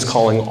 and God is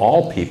calling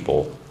all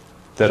people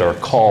that are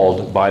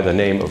called by the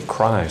name of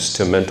Christ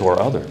to mentor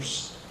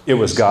others. It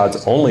was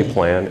God's only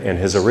plan, and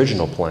his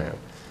original plan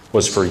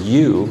was for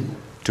you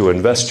to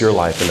invest your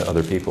life into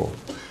other people,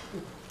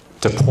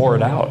 to pour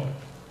it out.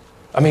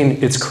 I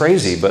mean, it's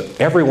crazy, but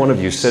every one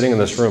of you sitting in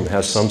this room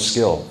has some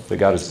skill that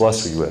God has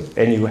blessed you with,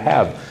 and you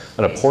have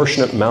a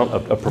proportionate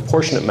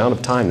amount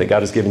of time that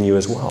God has given you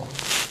as well.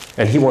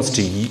 And he wants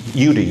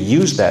you to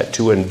use that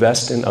to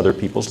invest in other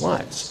people's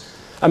lives.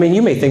 I mean,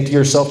 you may think to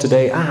yourself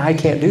today, I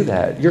can't do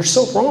that. You're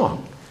so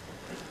wrong.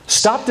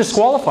 Stop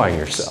disqualifying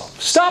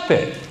yourself. Stop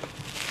it.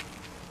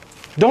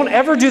 Don't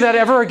ever do that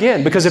ever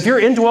again, because if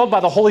you're indwelled by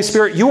the Holy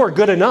Spirit, you are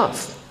good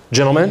enough,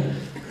 gentlemen.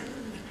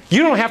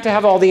 You don't have to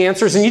have all the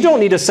answers, and you don't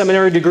need a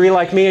seminary degree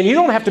like me, and you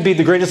don't have to be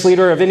the greatest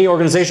leader of any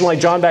organization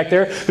like John back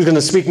there who's going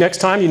to speak next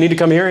time. You need to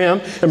come hear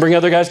him and bring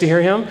other guys to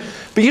hear him.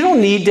 But you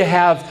don't need to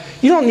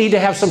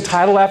have some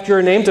title after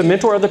your name to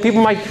mentor other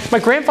people. My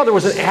grandfather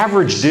was an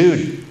average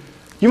dude.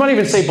 You might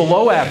even say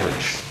below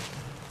average.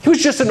 He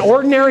was just an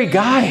ordinary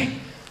guy.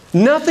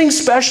 Nothing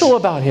special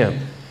about him.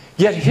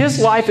 Yet his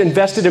life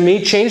invested in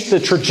me changed the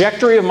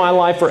trajectory of my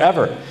life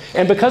forever.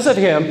 And because of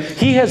him,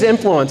 he has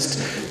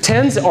influenced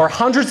tens or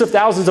hundreds of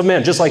thousands of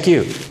men just like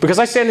you. Because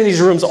I stand in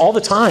these rooms all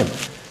the time.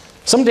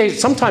 Some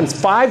days, sometimes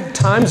 5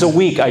 times a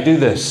week I do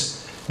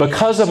this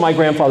because of my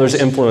grandfather's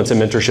influence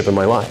and mentorship in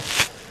my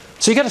life.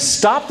 So you got to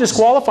stop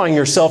disqualifying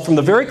yourself from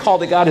the very call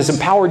that God has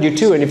empowered you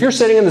to. And if you're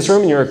sitting in this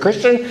room and you're a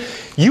Christian,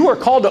 you are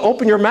called to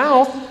open your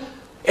mouth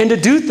and to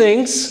do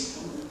things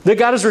that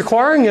God is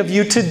requiring of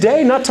you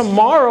today, not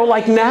tomorrow,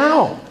 like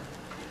now.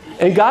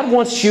 And God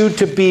wants you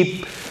to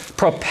be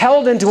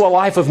propelled into a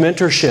life of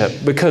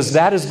mentorship, because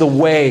that is the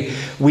way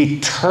we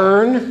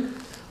turn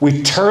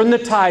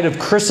the tide of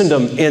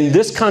Christendom in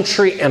this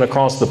country and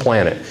across the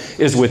planet,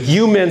 is with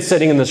you men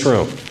sitting in this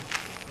room.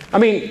 I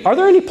mean, are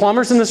there any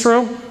plumbers in this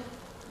room?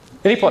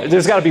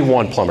 There's got to be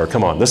one plumber.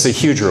 Come on, this is a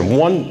huge room.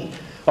 One,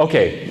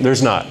 okay,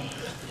 there's not.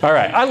 All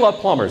right, I love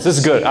plumbers. This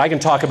is good. I can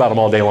talk about them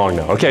all day long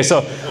now. Okay, so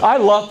I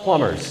love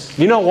plumbers.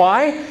 You know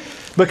why?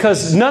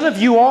 Because none of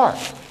you are.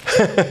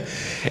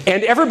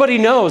 And everybody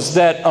knows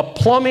that a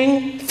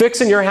plumbing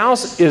fix in your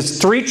house is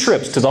 3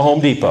 trips to the Home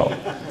Depot.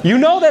 You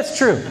know that's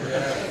true.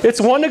 It's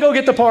 1 to go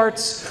get the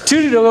parts,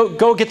 2 to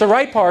go get the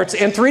right parts,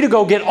 and 3 to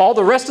go get all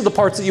the rest of the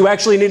parts that you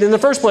actually need in the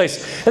first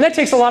place. And that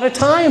takes a lot of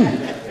time,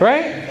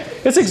 right?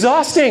 It's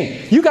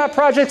exhausting. You got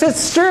projects that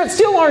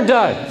still aren't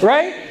done,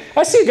 right?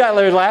 I see a guy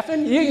there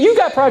laughing. You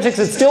got projects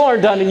that still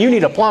aren't done and you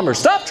need a plumber.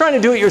 Stop trying to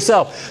do it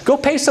yourself. Go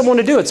pay someone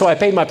to do it. So I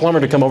paid my plumber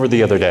to come over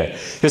the other day.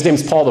 His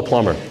name's Paul the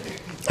Plumber.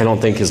 I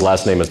don't think his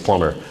last name is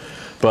Plumber.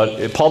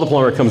 But Paul the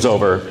Plumber comes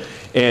over,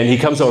 and he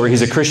comes over.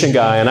 He's a Christian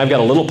guy, and I've got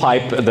a little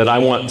pipe that I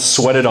want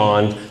sweated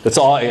on. That's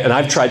all. And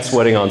I've tried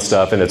sweating on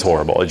stuff, and it's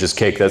horrible. It just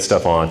caked that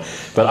stuff on.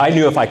 But I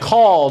knew if I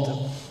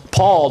called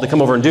Paul to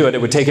come over and do it,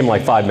 it would take him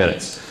like 5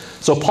 minutes.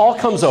 So Paul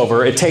comes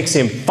over. It takes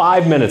him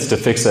 5 minutes to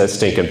fix that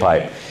stinking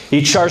pipe.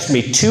 He charged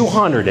me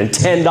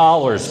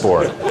 $210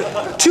 for it.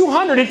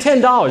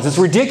 $210. It's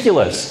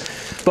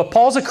ridiculous. But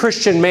Paul's a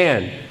Christian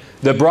man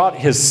that brought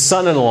his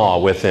son-in-law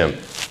with him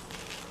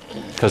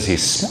because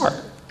he's smart.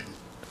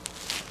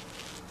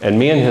 And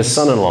me and his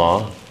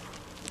son-in-law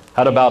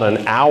had about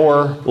an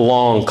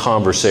hour-long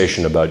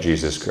conversation about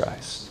Jesus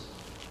Christ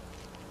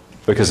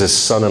because his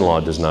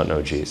son-in-law does not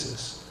know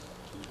Jesus.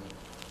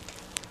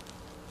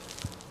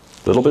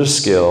 A little bit of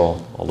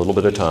skill, a little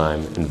bit of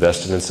time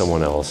invested in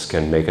someone else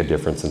can make a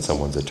difference in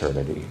someone's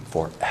eternity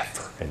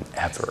forever and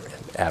ever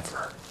and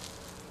ever.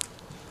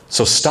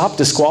 So stop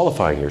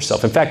disqualifying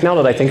yourself. In fact, now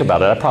that I think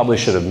about it, I probably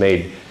should have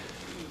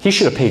he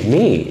should have paid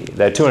me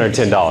that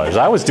 $210.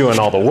 I was doing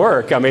all the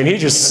work. I mean, he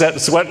just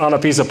sweating on a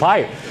piece of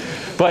pipe.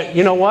 But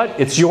you know what?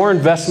 It's your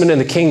investment in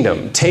the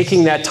kingdom.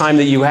 Taking that time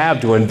that you have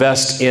to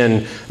invest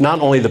in not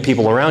only the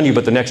people around you,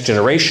 but the next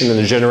generation and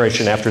the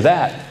generation after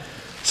that.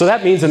 So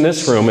that means in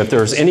this room, if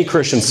there's any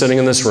Christian sitting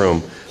in this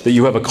room, that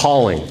you have a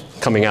calling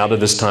coming out of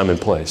this time and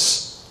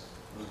place.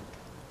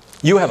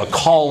 You have a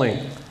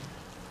calling.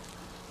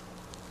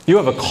 You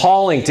have a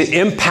calling to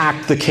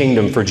impact the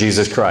kingdom for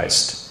Jesus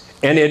Christ.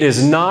 And it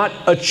is not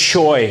a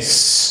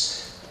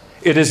choice.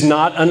 It is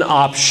not an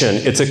option.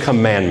 It's a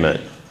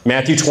commandment.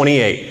 Matthew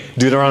 28,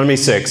 Deuteronomy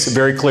 6,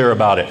 very clear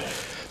about it.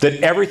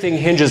 That everything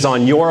hinges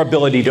on your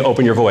ability to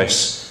open your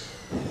voice.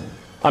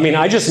 I mean,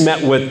 I just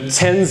met with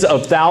tens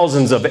of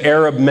thousands of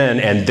Arab men,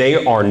 and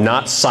they are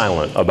not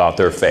silent about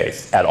their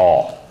faith at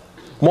all.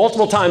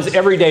 Multiple times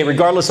every day,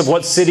 regardless of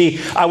what city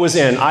I was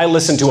in, I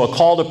listened to a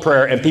call to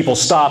prayer, and people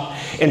stopped,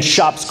 and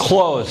shops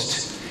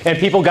closed. And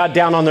people got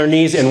down on their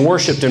knees and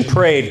worshiped and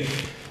prayed.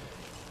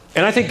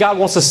 And I think God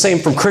wants the same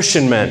from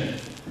Christian men.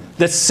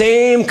 That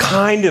same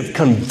kind of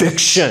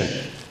conviction,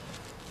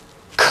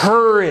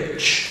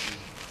 courage,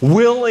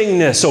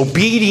 willingness,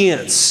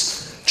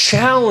 obedience,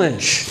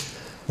 challenge.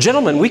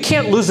 Gentlemen, we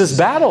can't lose this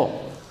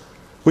battle.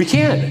 We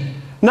can't.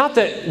 Not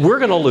that we're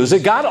going to lose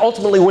it. God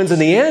ultimately wins in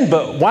the end,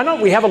 but why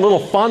don't we have a little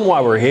fun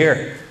while we're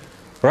here?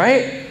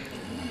 Right?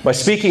 By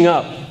speaking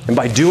up and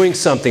by doing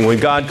something when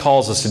God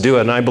calls us to do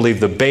it. And I believe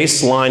the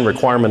baseline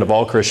requirement of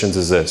all Christians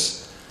is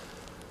this,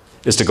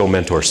 is to go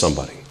mentor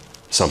somebody.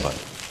 Somebody.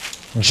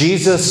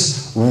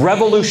 Jesus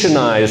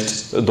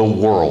revolutionized the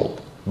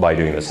world by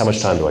doing this. How much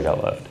time do I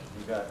got left?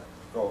 You got it.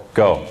 Go.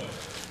 Go.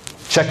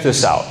 Check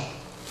this out.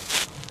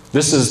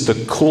 This is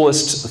the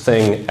coolest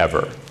thing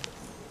ever.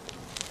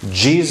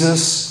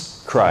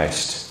 Jesus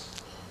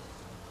Christ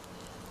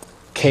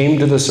came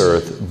to this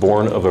earth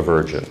born of a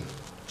virgin.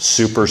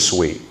 Super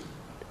sweet.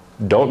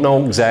 Don't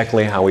know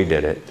exactly how he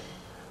did it,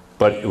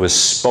 but it was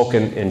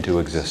spoken into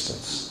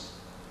existence.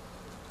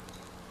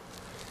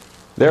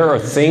 There are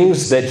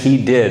things that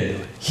he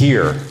did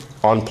here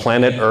on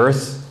planet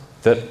Earth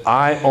that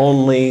I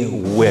only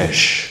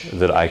wish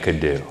that I could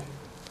do.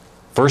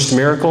 First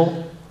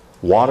miracle,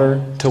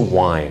 water to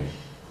wine.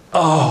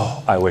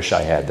 Oh, I wish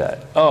I had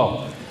that.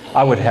 Oh,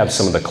 I would have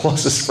some of the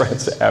closest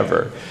friends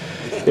ever.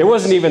 It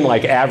wasn't even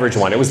like average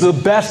wine. It was the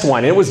best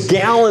wine. It was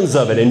gallons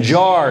of it in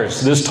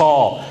jars this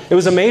tall. It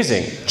was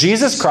amazing.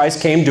 Jesus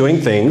Christ came doing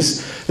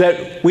things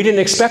that we didn't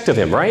expect of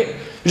him, right?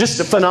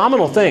 Just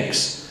phenomenal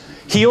things.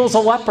 Heals a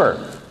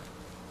leper.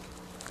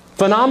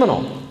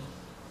 Phenomenal.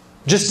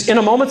 Just in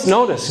a moment's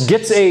notice,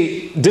 gets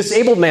a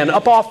disabled man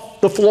up off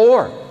the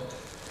floor.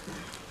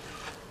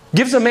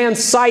 Gives a man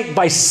sight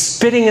by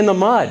spitting in the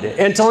mud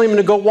and telling him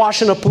to go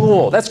wash in a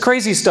pool. That's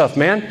crazy stuff,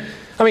 man.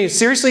 I mean,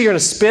 seriously, you're going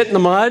to spit in the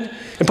mud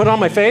and put it on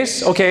my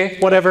face? Okay,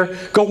 whatever.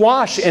 Go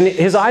wash, and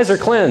his eyes are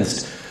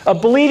cleansed. A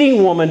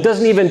bleeding woman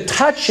doesn't even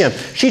touch him.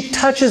 She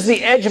touches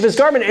the edge of his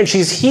garment, and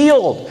she's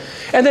healed.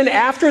 And then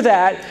after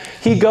that,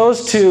 he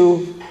goes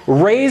to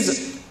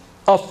raise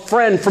a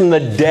friend from the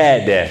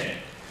dead.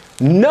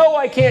 No,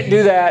 I can't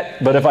do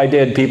that, but if I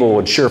did, people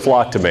would sure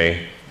flock to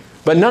me.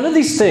 But none of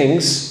these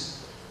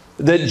things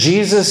that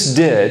Jesus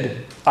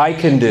did, I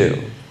can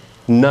do.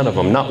 None of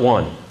them, not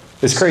one.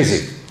 It's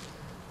crazy.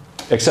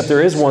 Except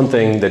there is one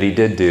thing that he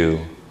did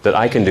do that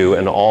I can do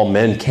and all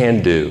men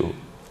can do.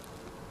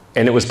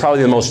 And it was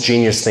probably the most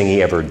genius thing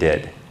he ever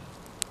did.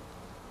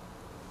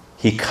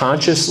 He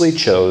consciously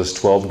chose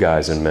 12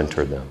 guys and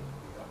mentored them.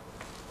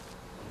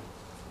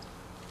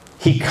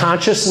 He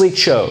consciously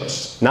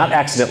chose, not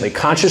accidentally,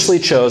 consciously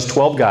chose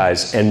 12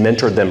 guys and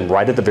mentored them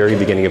right at the very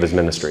beginning of his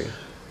ministry.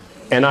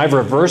 And I've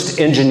reversed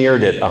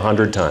engineered it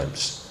 100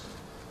 times.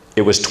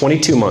 It was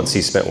 22 months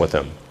he spent with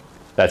them.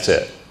 That's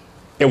it.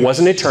 It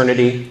wasn't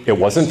eternity. It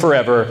wasn't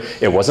forever.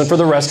 It wasn't for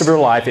the rest of your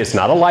life. It's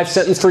not a life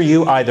sentence for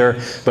you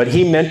either. But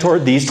he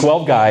mentored these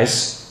 12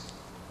 guys.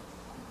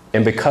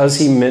 And because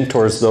he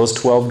mentors those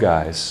 12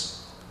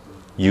 guys,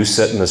 you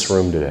sit in this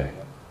room today.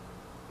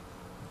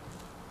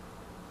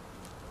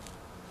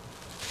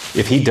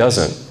 If he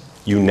doesn't,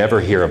 you never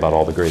hear about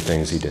all the great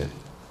things he did.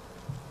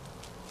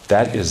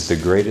 That is the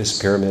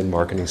greatest pyramid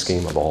marketing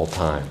scheme of all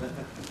time.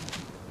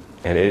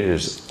 And it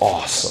is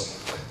awesome.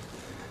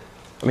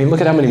 I mean,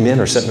 look at how many men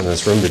are sitting in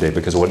this room today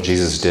because of what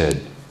Jesus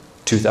did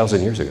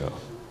 2,000 years ago.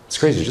 It's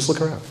crazy. Just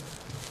look around.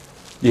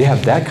 You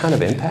have that kind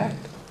of impact?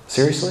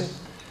 Seriously?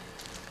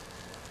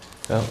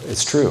 Well,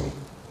 it's true.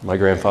 My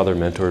grandfather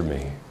mentored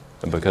me,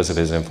 and because of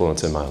his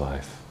influence in my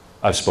life,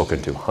 I've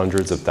spoken to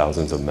hundreds of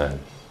thousands of men,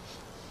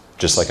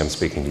 just like I'm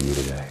speaking to you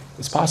today.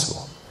 It's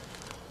possible.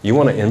 You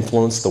want to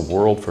influence the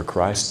world for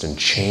Christ and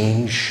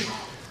change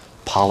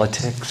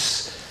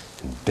politics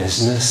and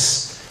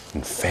business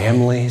and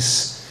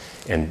families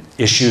and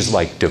issues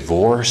like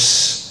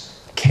divorce,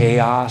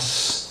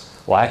 chaos,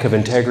 lack of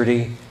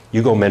integrity,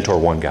 you go mentor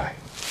one guy.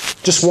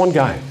 Just one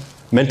guy.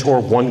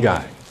 Mentor one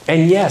guy.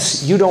 And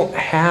yes, you don't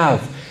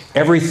have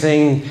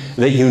everything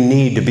that you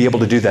need to be able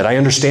to do that. I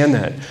understand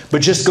that.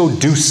 But just go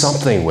do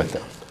something with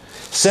them.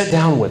 Sit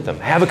down with them.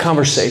 Have a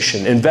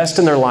conversation. Invest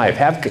in their life.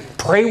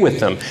 Pray with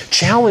them.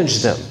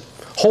 Challenge them.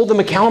 Hold them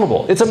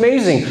accountable. It's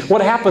amazing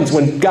what happens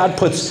when God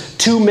puts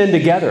two men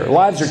together.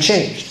 Lives are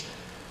changed.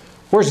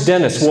 Where's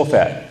Dennis Wolf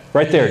at?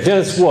 Right there.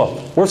 Dennis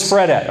Wolf. Where's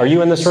Fred at? Are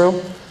you in this room?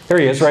 Here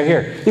he is, right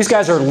here. These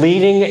guys are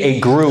leading a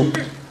group.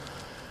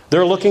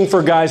 They're looking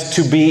for guys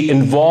to be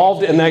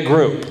involved in that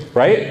group,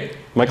 right?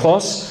 Am I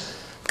close?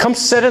 Come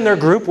sit in their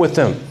group with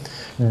them.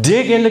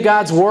 Dig into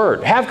God's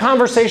Word. Have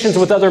conversations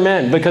with other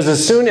men, because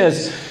as soon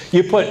as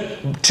you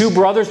put two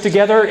brothers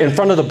together in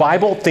front of the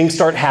Bible, things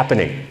start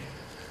happening.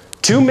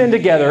 Two men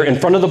together in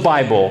front of the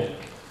Bible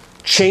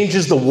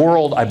changes the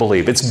world, I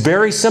believe. It's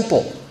very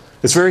simple.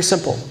 It's very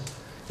simple.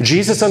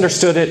 Jesus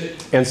understood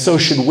it, and so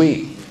should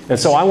we. And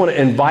so I want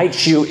to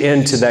invite you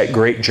into that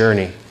great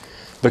journey,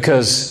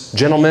 because,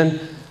 gentlemen,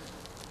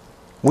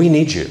 we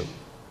need you.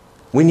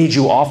 We need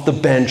you off the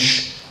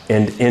bench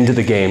and into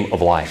the game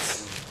of life.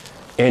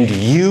 And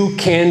you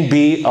can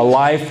be a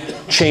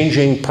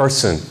life-changing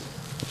person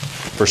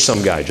for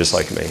some guy just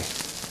like me.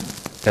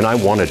 And I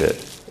wanted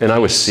it, and I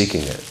was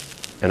seeking it.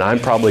 And I'm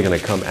probably going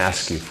to come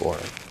ask you for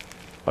it.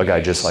 A guy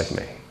just like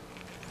me.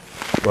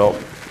 Well,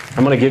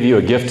 I'm going to give you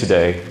a gift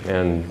today,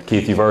 and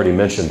Keith, you've already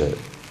mentioned it.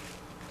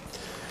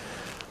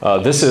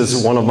 This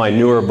is one of my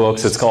newer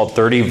books. It's called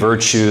 30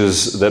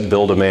 Virtues That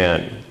Build a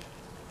Man.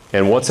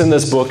 And what's in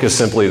this book is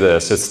simply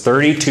this. It's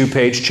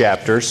 32-page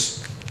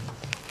chapters,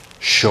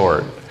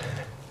 short.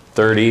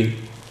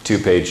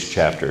 32-page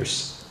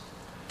chapters.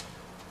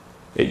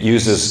 It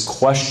uses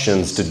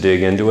questions to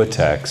dig into a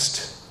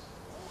text,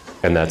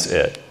 and that's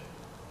it.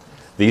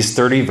 These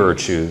 30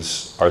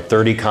 virtues are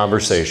 30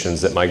 conversations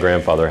that my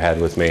grandfather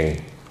had with me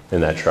in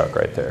that truck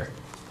right there.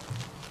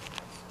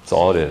 That's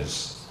all it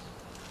is.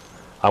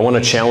 I want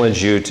to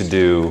challenge you to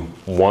do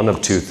one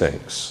of two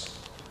things.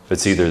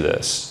 It's either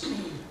this.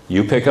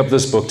 You pick up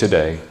this book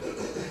today,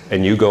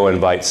 and you go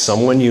invite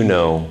someone you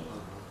know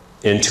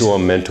into a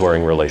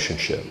mentoring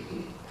relationship.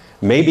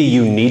 Maybe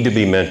you need to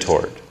be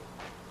mentored.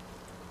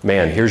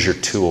 Man, here's your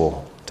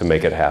tool to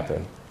make it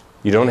happen.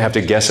 You don't have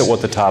to guess at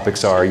what the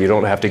topics are. You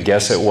don't have to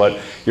guess at what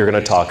you're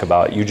going to talk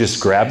about. You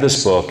just grab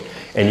this book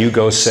and you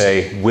go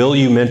say, will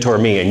you mentor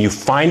me? And you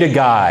find a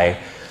guy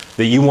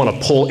that you want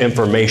to pull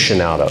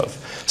information out of.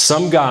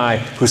 Some guy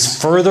who's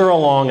further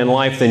along in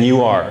life than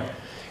you are.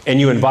 And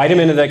you invite him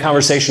into that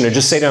conversation and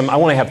just say to him, I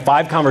want to have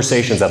 5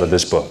 conversations out of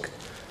this book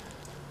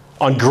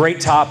on great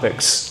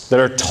topics that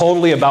are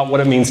totally about what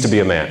it means to be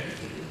a man.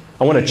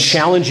 I want to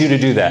challenge you to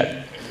do that.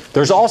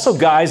 There's also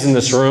guys in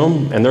this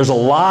room, and there's a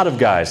lot of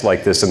guys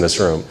like this in this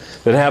room,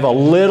 that have a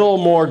little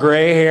more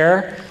gray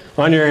hair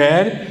on your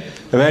head.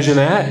 Imagine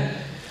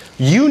that.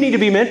 You need to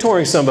be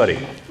mentoring somebody.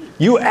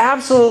 You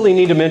absolutely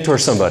need to mentor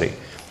somebody.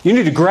 You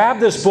need to grab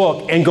this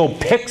book and go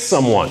pick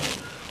someone.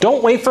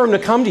 Don't wait for them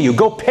to come to you.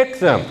 Go pick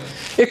them.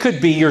 It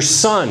could be your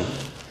son.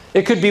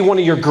 It could be one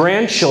of your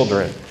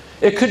grandchildren.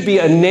 It could be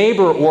a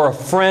neighbor or a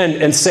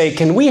friend, and say,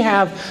 can we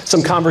have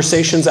some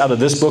conversations out of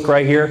this book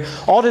right here?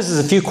 All it is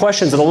a few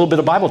questions and a little bit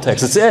of Bible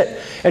text. That's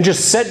it. And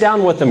just sit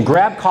down with them,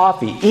 grab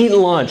coffee, eat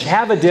lunch,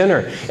 have a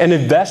dinner, and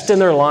invest in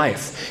their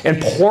life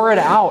and pour it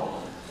out.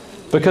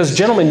 Because,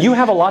 gentlemen, you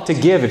have a lot to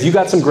give. If you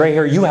got some gray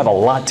hair, you have a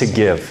lot to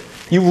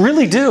give. You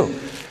really do.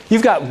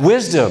 You've got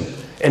wisdom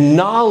and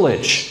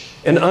knowledge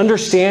and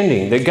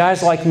understanding that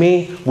guys like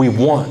me, we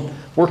want.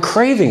 We're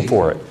craving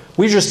for it.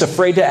 We're just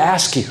afraid to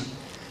ask you,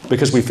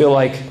 because we feel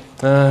like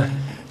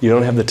you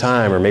don't have the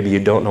time, or maybe you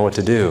don't know what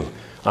to do.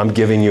 I'm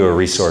giving you a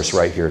resource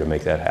right here to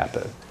make that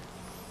happen.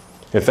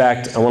 In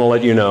fact, I want to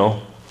let you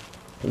know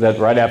that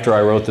right after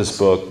I wrote this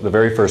book, the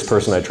very first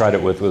person I tried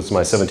it with was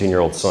my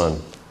 17-year-old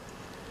son.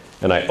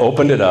 And I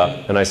opened it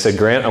up and I said,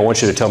 Grant, I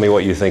want you to tell me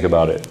what you think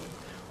about it.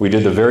 We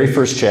did the very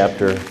first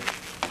chapter.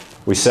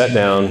 We sat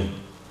down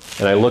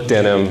and I looked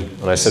at him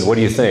and I said, what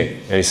do you think?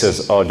 And he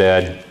says, oh,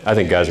 Dad, I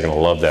think guys are going to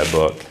love that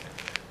book.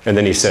 And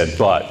then he said,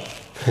 but,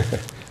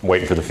 I'm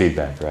waiting for the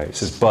feedback, right? He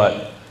says,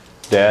 but,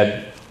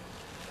 Dad,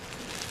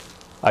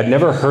 I'd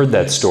never heard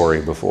that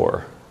story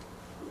before.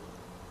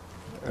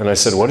 And I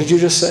said, what did you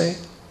just say?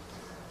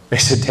 He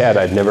said, Dad,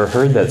 I'd never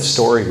heard that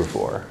story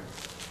before.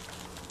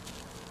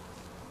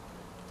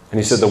 And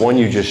he said, the one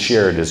you just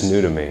shared is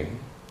new to me.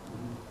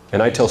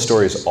 And I tell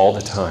stories all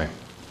the time.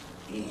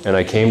 And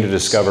I came to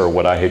discover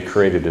what I had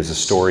created as a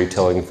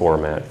storytelling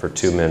format for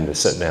two men to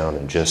sit down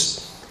and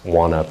just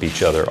one-up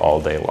each other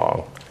all day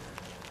long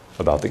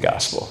about the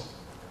gospel.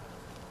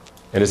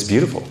 And it's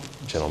beautiful,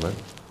 gentlemen.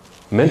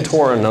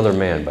 Mentor another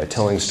man by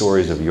telling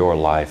stories of your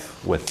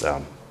life with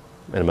them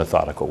in a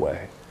methodical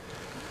way.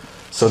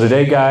 So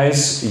today,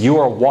 guys, you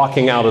are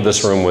walking out of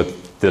this room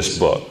with this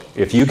book.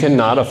 If you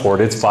cannot afford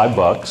it, it's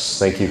 $5.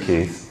 Thank you,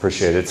 Keith.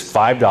 Appreciate it. It's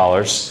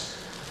 $5.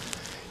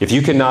 If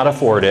you cannot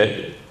afford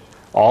it,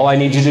 all I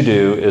need you to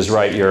do is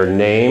write your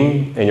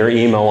name and your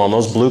email on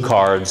those blue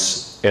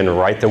cards and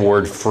write the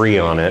word free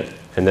on it.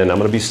 And then I'm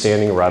going to be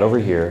standing right over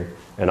here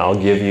and I'll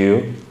give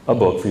you a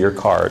book for your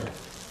card.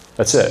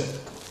 That's it.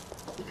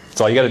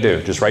 That's all you got to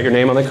do. Just write your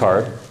name on the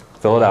card,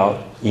 fill it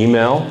out,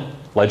 email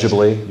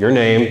legibly your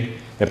name,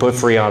 and put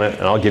free on it,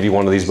 and I'll give you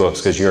one of these books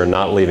because you're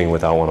not leaving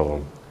without one of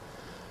them.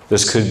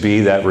 This could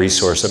be that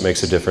resource that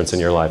makes a difference in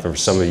your life. And for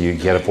some of you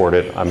can't afford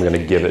it, I'm going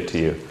to give it to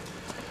you.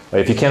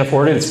 If you can't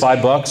afford it, it's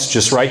 $5.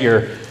 Just write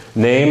your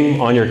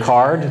name on your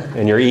card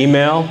and your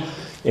email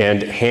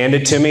and hand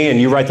it to me, and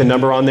you write the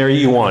number on there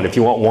you want. If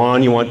you want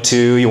 1, you want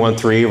 2, you want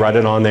 3, write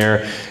it on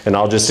there, and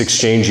I'll just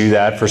exchange you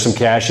that for some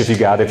cash if you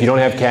got it. If you don't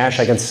have cash,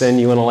 I can send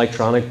you an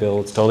electronic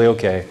bill. It's totally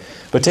okay.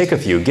 But take a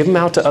few. Give them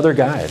out to other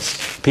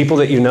guys, people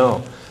that you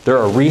know. They're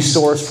a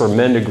resource for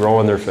men to grow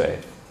in their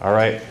faith. All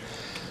right?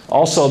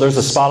 Also, there's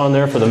a spot on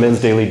there for the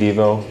Men's Daily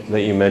Devo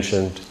that you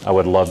mentioned. I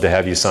would love to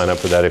have you sign up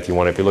for that if you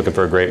want. If you're looking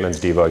for a great Men's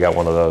Devo, I got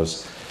one of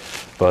those.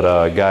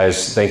 But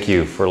guys, thank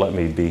you for letting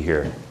me be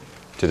here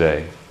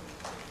today.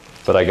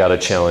 But I got to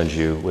challenge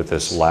you with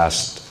this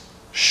last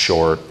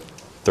short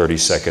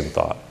 30-second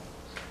thought.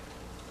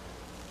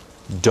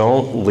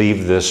 Don't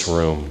leave this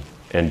room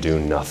and do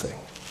nothing.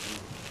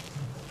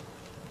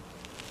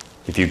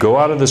 If you go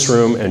out of this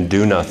room and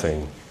do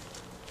nothing,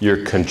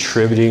 you're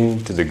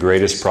contributing to the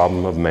greatest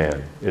problem of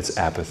man. It's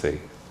apathy.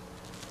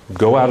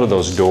 Go out of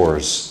those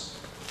doors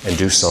and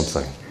do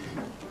something.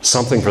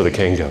 Something for the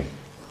kingdom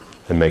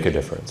and make a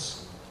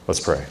difference. Let's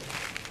pray.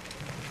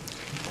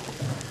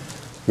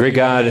 Great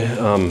God,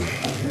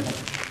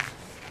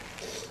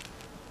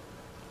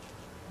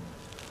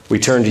 we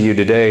turn to you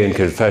today in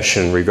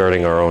confession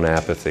regarding our own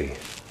apathy.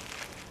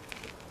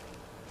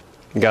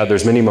 God,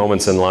 there's many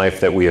moments in life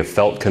that we have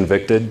felt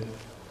convicted,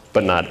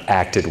 but not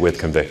acted with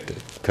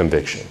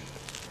conviction.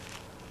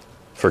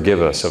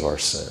 Forgive us of our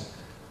sin.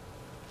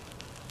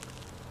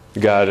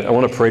 God, I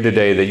want to pray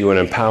today that you would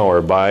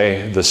empower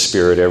by the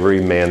Spirit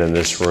every man in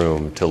this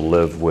room to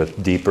live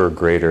with deeper,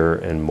 greater,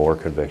 and more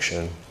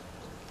conviction.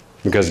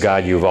 Because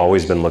God, you've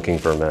always been looking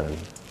for men.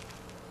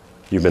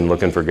 You've been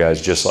looking for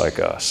guys just like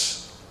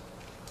us.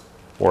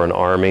 We're an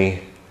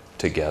army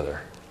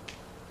together.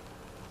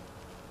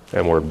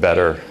 And we're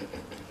better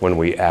when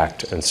we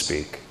act and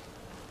speak.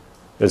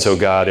 And so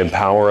God,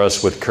 empower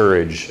us with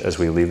courage as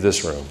we leave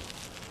this room.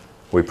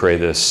 We pray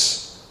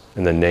this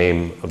in the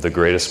name of the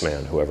greatest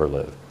man who ever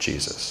lived,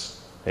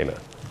 Jesus. Amen.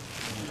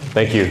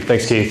 Thank you.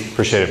 Thanks, Keith.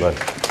 Appreciate it,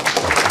 bud.